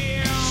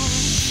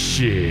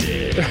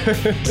shit.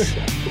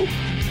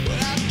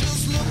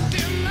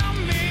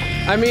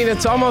 I mean,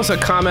 it's almost a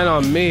comment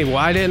on me.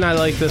 Why didn't I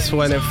like this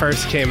when it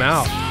first came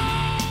out?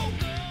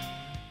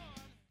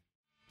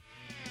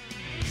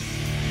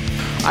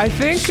 I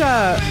think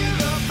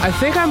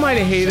I might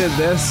have hated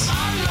this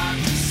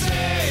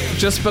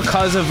just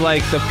because of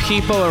like the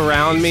people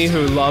around me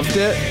who loved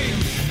it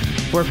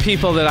were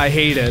people that I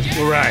hated.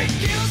 Right.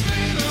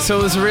 So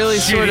it was really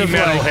sort Shitty of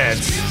like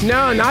metalheads.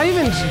 no, not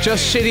even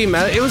just shitty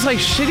metal. It was like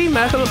shitty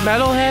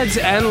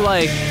metalheads and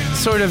like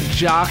sort of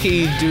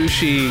jockey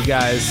douchey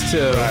guys too.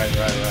 Right.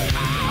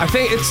 I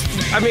think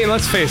it's. I mean,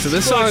 let's face it.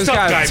 This Well, song it's has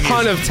tough got guy a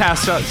ton of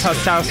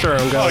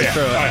testosterone going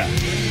through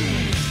it.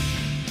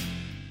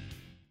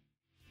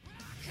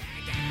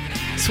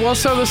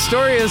 So the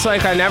story is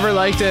like I never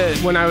liked it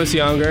when I was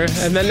younger,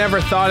 and then never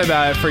thought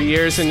about it for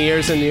years and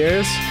years and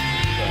years,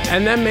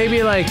 and then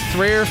maybe like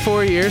 3 or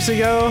 4 years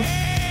ago,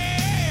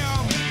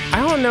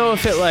 I don't know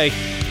if it like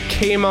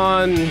came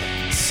on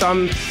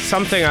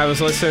something I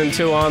was listening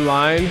to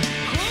online,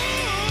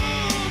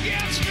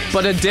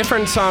 but a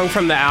different song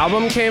from the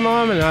album came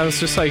on, and I was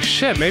just like,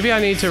 shit, maybe I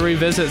need to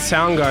revisit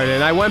Soundgarden.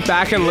 And I went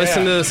back and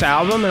listened to this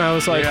album, and I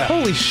was like,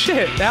 holy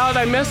shit, how did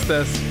I miss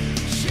this?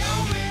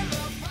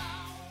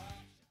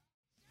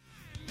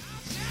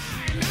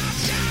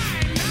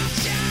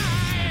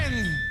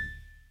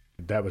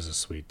 That was a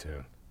sweet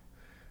tune.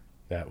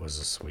 That was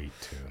a sweet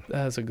tune.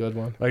 That's a good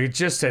one. Like it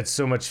just had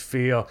so much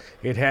feel.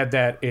 It had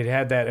that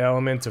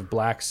element of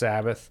Black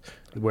Sabbath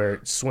where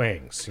it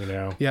swings, you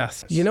know?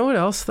 Yes. You know what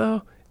else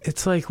though?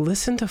 It's like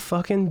listen to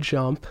fucking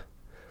Jump,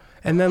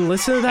 and then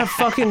listen to that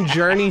fucking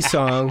Journey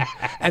song,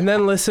 and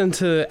then listen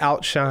to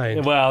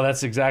Outshine. Well,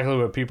 that's exactly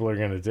what people are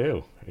gonna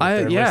do if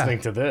they're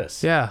listening to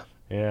this. Yeah.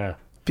 Yeah.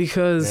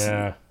 Because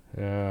Yeah.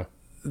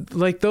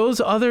 like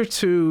those other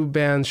two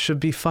bands should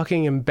be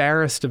fucking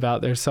embarrassed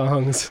about their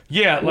songs.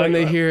 Yeah, when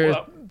they hear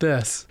well,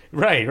 this.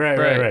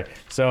 Right.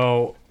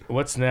 So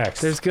what's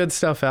next? There's good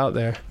stuff out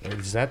there.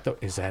 Is that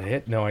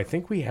it? No, I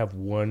think we have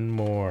one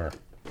more.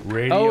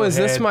 Radiohead. Oh, is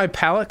this my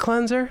palate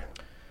cleanser?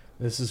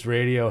 This is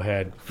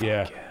Radiohead.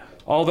 Yeah.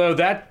 Although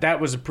that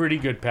was a pretty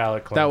good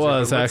palate cleanser. That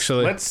was, But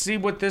actually. Let's see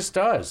what this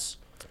does.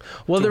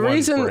 Well, to the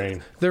one's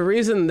brain.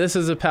 reason this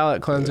is a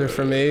palate cleanser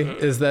for me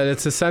is that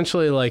it's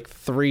essentially like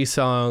 3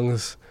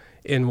 songs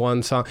in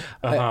one song.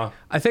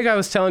 I think I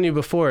was telling you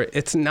before,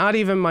 it's not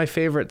even my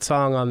favorite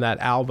song on that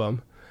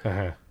album.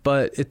 Uh-huh.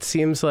 But it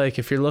seems like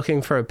if you're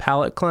looking for a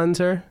palate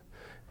cleanser,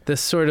 this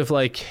sort of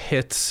like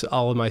hits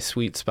all of my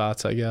sweet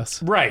spots, I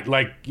guess. Right,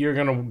 like you're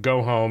gonna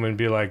go home and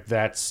be like,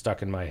 "That's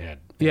stuck in my head."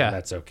 And Yeah,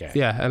 that's okay.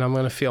 Yeah, and I'm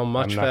gonna feel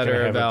much I'm not better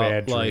gonna have about a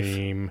bad life.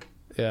 dream.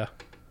 Yeah,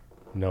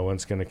 No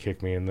one's gonna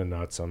kick me in the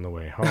nuts on the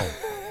way home.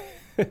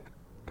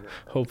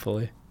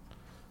 hopefully.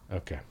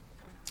 Okay.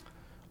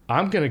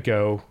 I'm gonna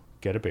go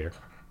get a beer,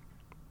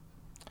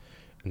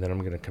 and then I'm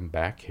gonna come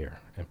back here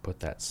and put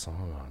that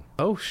song on.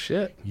 Oh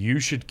shit. You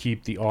should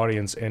keep the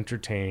audience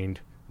entertained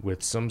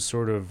with some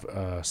sort of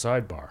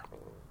sidebar.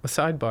 A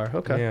sidebar.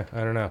 Okay. Yeah, I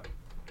don't know.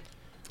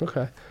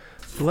 Okay.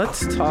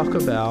 Let's talk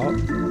about.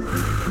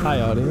 Hi,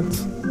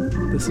 audience.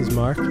 This is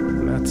Mark.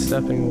 Matt's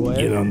stepping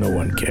away. You know, no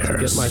one Get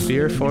cares. my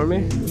beer for me.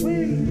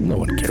 No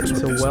one cares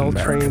what a these well-trained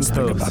Americans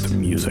think host. about the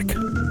music,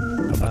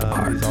 about the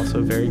art. He's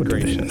also very What do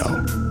they gracious.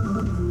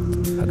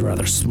 know? I'd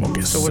rather smoke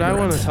a So what I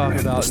want to cigarette talk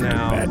and about listen to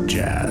now bad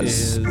jazz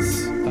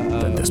is.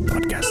 than this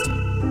podcast.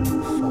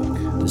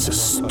 Fuck. This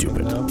is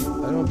stupid. No,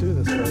 I don't do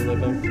this for a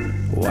living.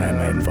 Why am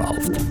I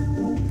involved?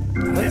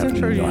 I Let's have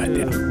intro no you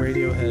idea. to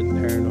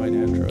Radiohead Paranoid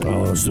Android.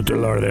 Oh, so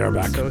they are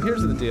back. So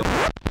here's the deal.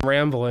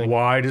 Rambling.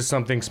 Why does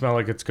something smell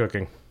like it's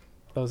cooking?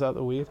 Oh, is that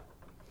the weed?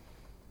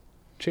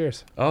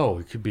 Cheers. Oh,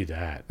 it could be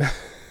that.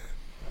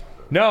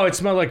 No, it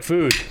smelled like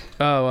food.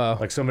 Oh, wow.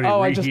 Like somebody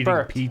Oh, I just reheating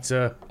burped.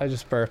 pizza. I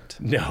just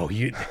burped. No,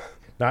 you,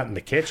 not in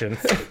the kitchen.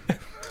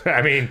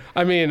 I mean,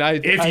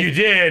 if you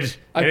did,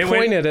 I and it went-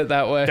 pointed it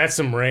that way. that's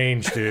some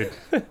range, dude.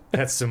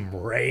 That's some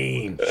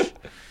range.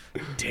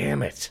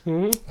 Damn it.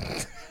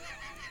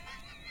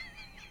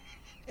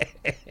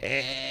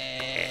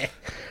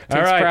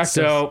 All right, practice.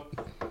 so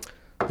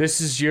this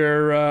is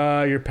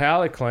your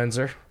palate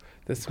cleanser.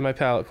 This is my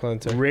palate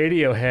cleanser.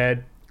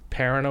 Radiohead,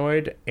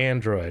 Paranoid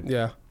Android.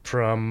 Yeah.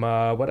 From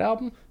what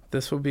album?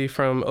 This will be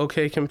from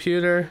OK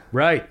Computer,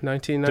 Right. The big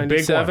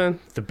 1997.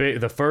 one.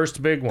 The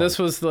first big one. This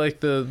was like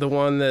the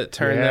one that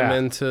turned them Yeah.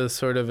 into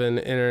sort of an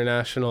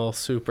international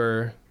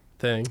super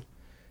thing.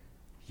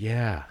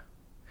 Yeah.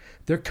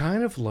 They're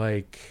kind of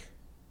like,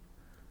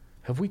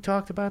 have we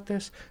talked about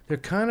this? They're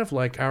kind of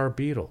like our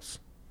Beatles.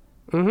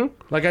 Mm-hmm.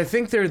 Like, I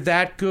think they're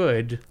that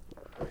good,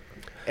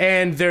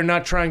 and they're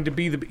not trying to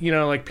be the,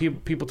 like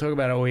people talk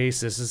about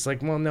Oasis. It's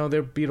like, well, no,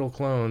 they're Beatle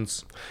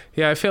clones.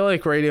 Yeah, I feel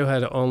like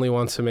Radiohead only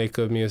wants to make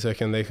good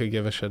music, and they could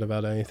give a shit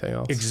about anything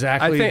else.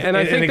 Exactly. I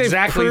think they've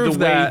exactly the way proved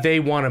that. they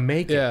want to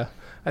make it. Yeah,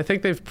 I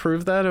think they've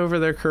proved that over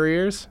their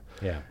careers.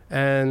 Yeah.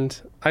 And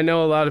I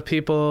know a lot of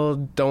people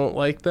don't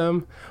like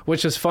them,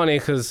 which is funny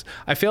because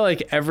I feel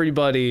like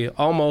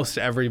almost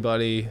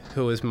everybody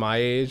who is my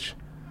age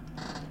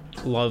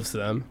loves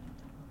them.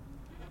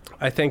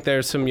 I think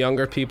there's some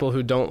younger people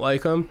who don't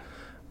like them.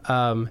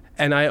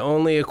 And I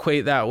only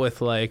equate that with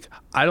like,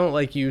 I don't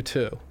like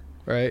U2,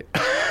 right?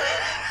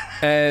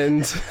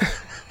 And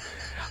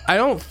I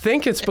don't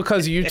think it's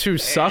because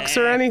U2 sucks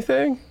or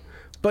anything,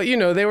 but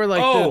they were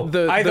like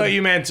I thought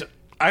you meant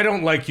I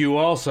don't like you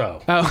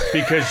also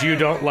because you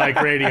don't like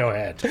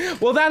Radiohead.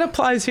 Well, that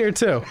applies here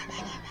too.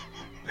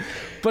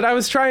 But I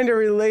was trying to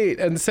relate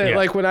and say, Yeah.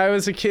 like, when I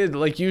was a kid,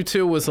 like,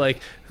 U2 was, like,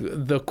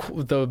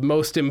 the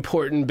most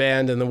important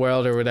band in the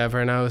world or whatever,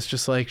 and I was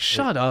just like,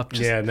 shut up.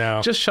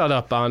 Just shut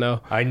up,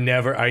 Bono. I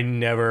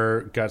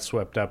never got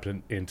swept up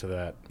into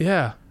that.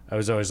 Yeah. I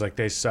was always like,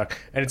 they suck.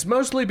 And it's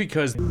mostly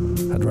because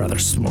I'd rather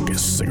smoke a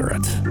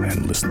cigarette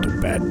and listen to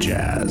bad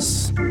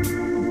jazz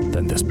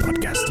than this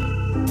podcast.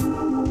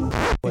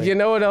 You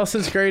know what else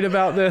is great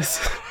about this?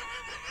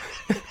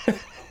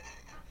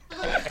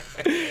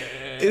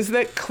 Is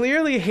that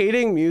clearly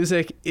hating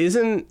music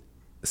isn't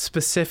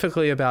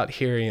specifically about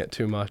hearing it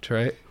too much,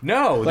 right?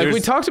 no, Like, we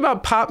there's- talked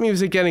about pop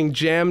music getting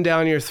jammed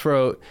down your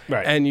throat,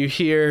 Right. and you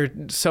hear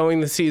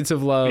Sowing the Seeds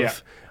of Love Yeah.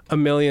 a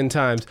million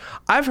times.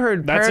 I've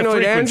heard That's a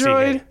Paranoid frequency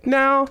Android hit.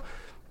 now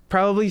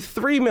probably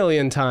 3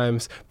 million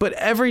times, but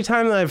every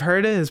time that I've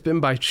heard it has been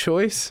by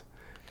choice,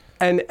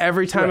 and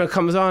every time Right. it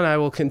comes on, I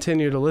will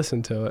continue to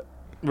listen to it.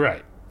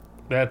 right.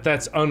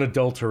 That's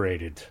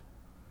unadulterated,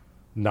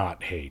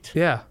 not hate.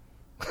 Yeah.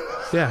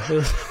 Yeah.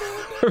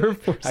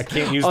 I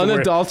can't use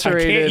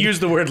Unadulterated, I can't use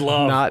the word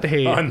love not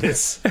hate. on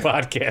this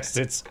podcast.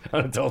 It's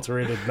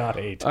unadulterated, not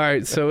hate. All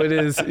right, so it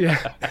is,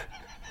 yeah.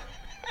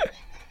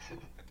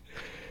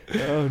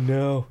 Oh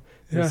no.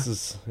 This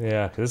is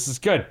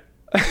good.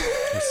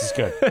 This is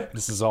good.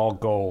 This is all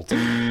gold.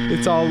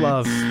 It's all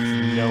love.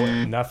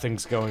 No,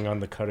 nothing's going on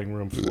the cutting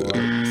room floor.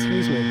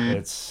 Excuse me.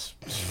 It's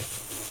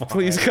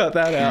Please cut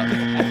that out.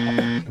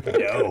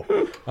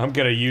 no. I'm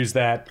gonna use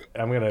that.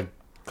 I'm gonna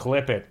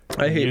clip it.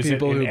 I hate Use it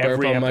people in who burp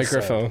every on episode.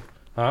 microphone.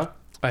 Huh?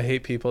 I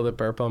hate people that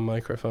burp on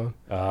microphone.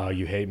 Oh,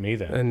 you hate me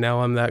then. And now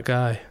I'm that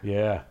guy.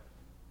 Yeah.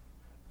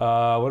 What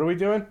are we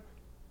doing?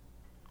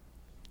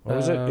 What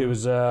was it? It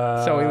was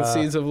Sowing the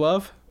Seeds of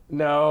Love?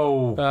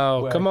 No.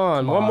 Oh, come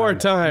on. One more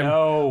time.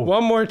 No.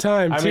 One more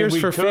time. I mean, Tears we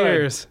for could.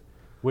 Fears.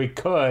 We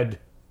could.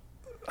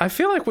 I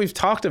feel like we've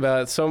talked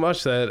about it so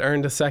much that it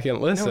earned a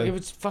second listen. No, it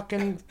was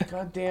fucking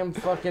goddamn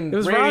fucking It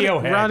was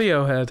Radiohead.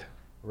 Radiohead.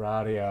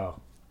 Radio.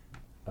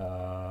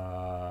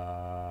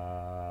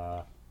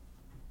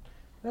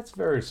 That's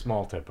very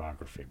small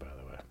typography, by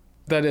the way.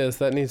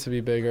 That needs to be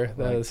bigger.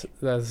 That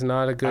is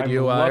not a good I'm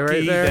UI lucky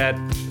right there. that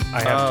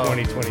I have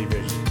 20/20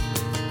 vision.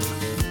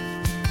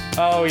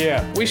 Oh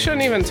yeah. We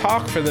shouldn't even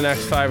talk for the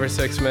next 5 or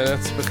 6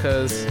 minutes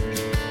because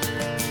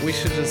we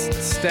should just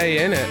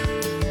stay in it.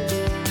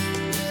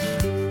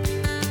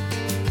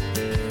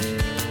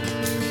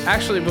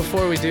 Actually,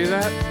 before we do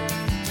that,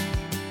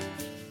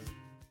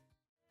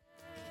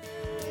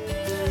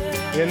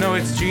 Yeah, no,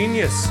 it's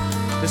genius.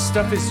 This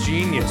stuff is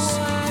genius.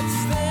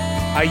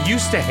 I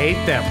used to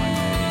hate them.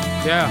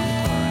 yeah,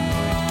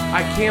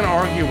 I can't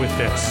argue with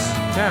this.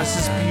 Yeah. This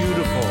is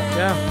beautiful.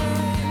 yeah.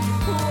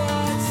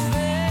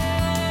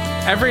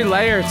 Every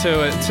layer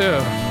to it too.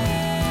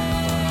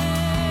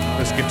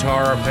 This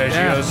guitar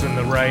arpeggios in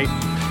the right.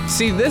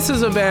 See, this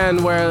is a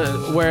band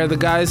where the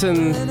guys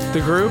in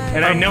the group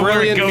And are I know where it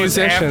brilliant goes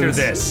musicians. after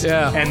this.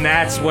 Yeah, And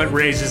that's what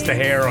raises the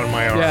hair on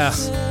my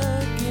arms. yeah.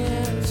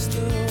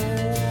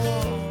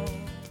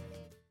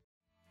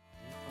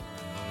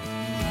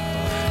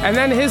 And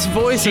then his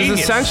voice Genius.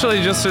 is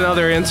essentially just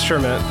another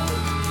instrument.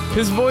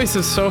 His voice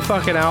is so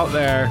fucking out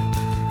there.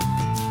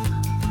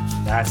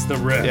 That's the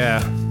riff. Yeah,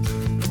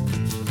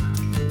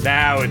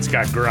 Now it's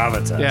got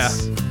gravitas. yeah.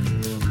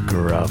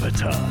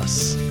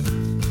 Gravitas.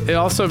 It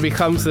also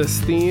becomes this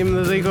theme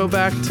that they go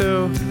back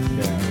to.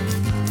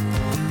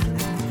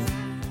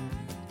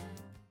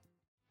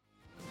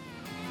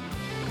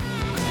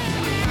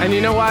 And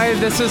you know why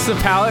this is the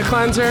palate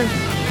cleanser?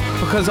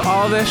 Because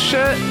all this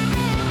shit,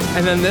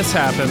 and then this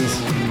happens.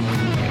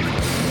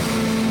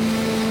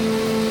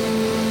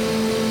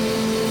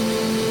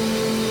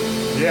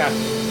 Yeah.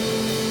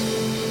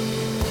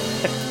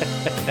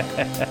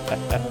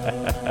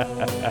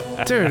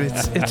 Dude,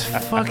 it's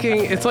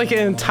fucking, it's like an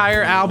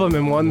entire album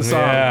in one song.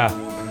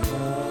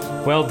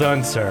 Yeah. Well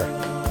done, sir.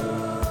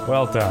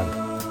 Well done.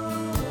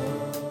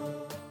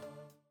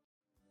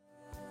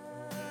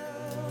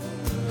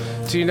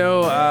 Do you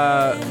know,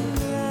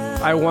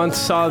 I once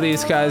saw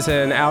these guys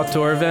at an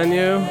outdoor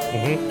venue.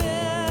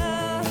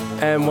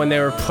 And when they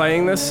were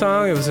playing this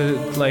song, it was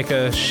like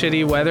a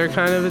shitty weather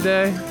kind of a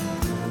day.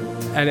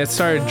 And it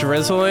started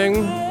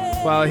drizzling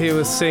while he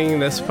was singing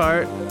this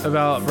part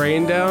about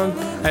rain down.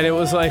 And it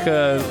was like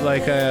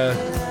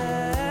a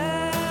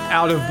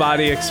out of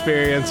body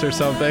experience or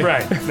something.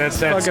 Right. That's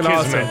Fucking kismet.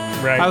 awesome.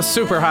 Right. I was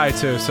super high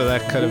too, so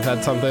that could have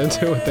had something to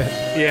do with it.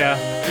 Yeah.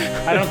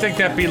 I don't think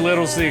that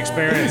belittles the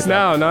experience.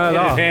 No, not at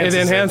all. It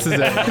enhances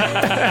it.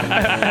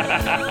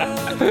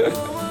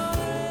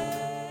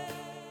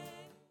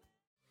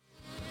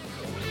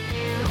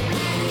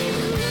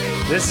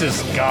 This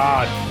is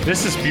God.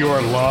 This is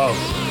pure love.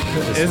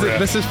 Is it?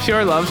 This is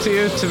pure love to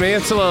you? To me,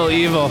 it's a little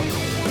evil.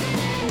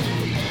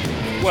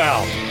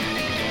 Well,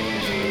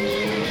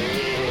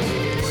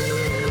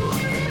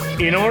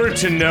 in order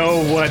to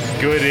know what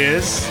good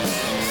is,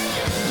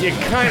 you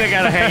kind of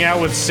got to hang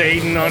out with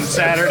Satan on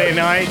Saturday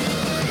night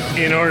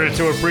in order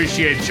to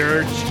appreciate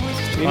church.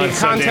 You on need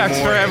Sunday context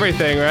for morning.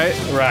 everything, right?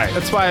 Right.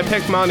 That's why I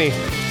pick money.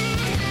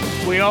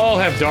 We all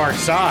have dark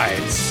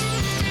sides.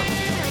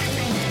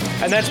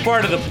 And that's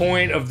part of the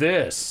point of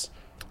this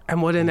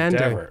And what an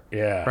ending. endeavor.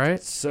 Yeah.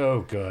 Right?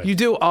 So good. You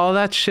do all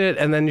that shit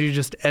and then you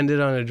just end it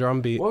on a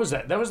drum beat. What was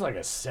that? That was like a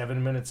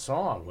 7-minute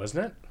song,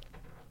 wasn't it?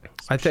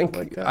 I think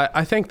like that.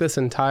 I think this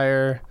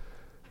entire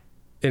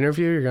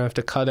interview you're gonna have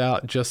to cut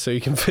out just so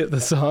you can fit the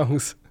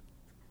songs.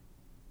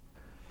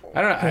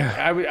 I don't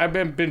know.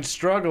 I've been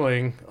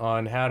struggling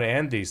on how to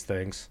end these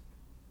things.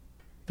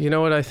 You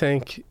know what I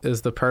think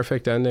is the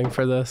perfect ending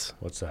for this?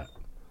 What's that?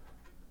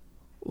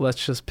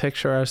 Let's just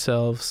picture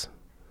ourselves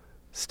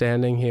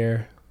standing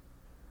here,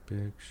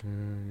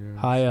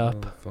 high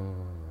up,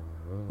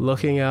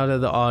 looking out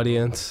at the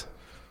audience.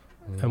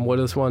 And what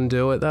does one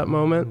do at that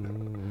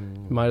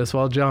moment? Might as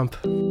well jump.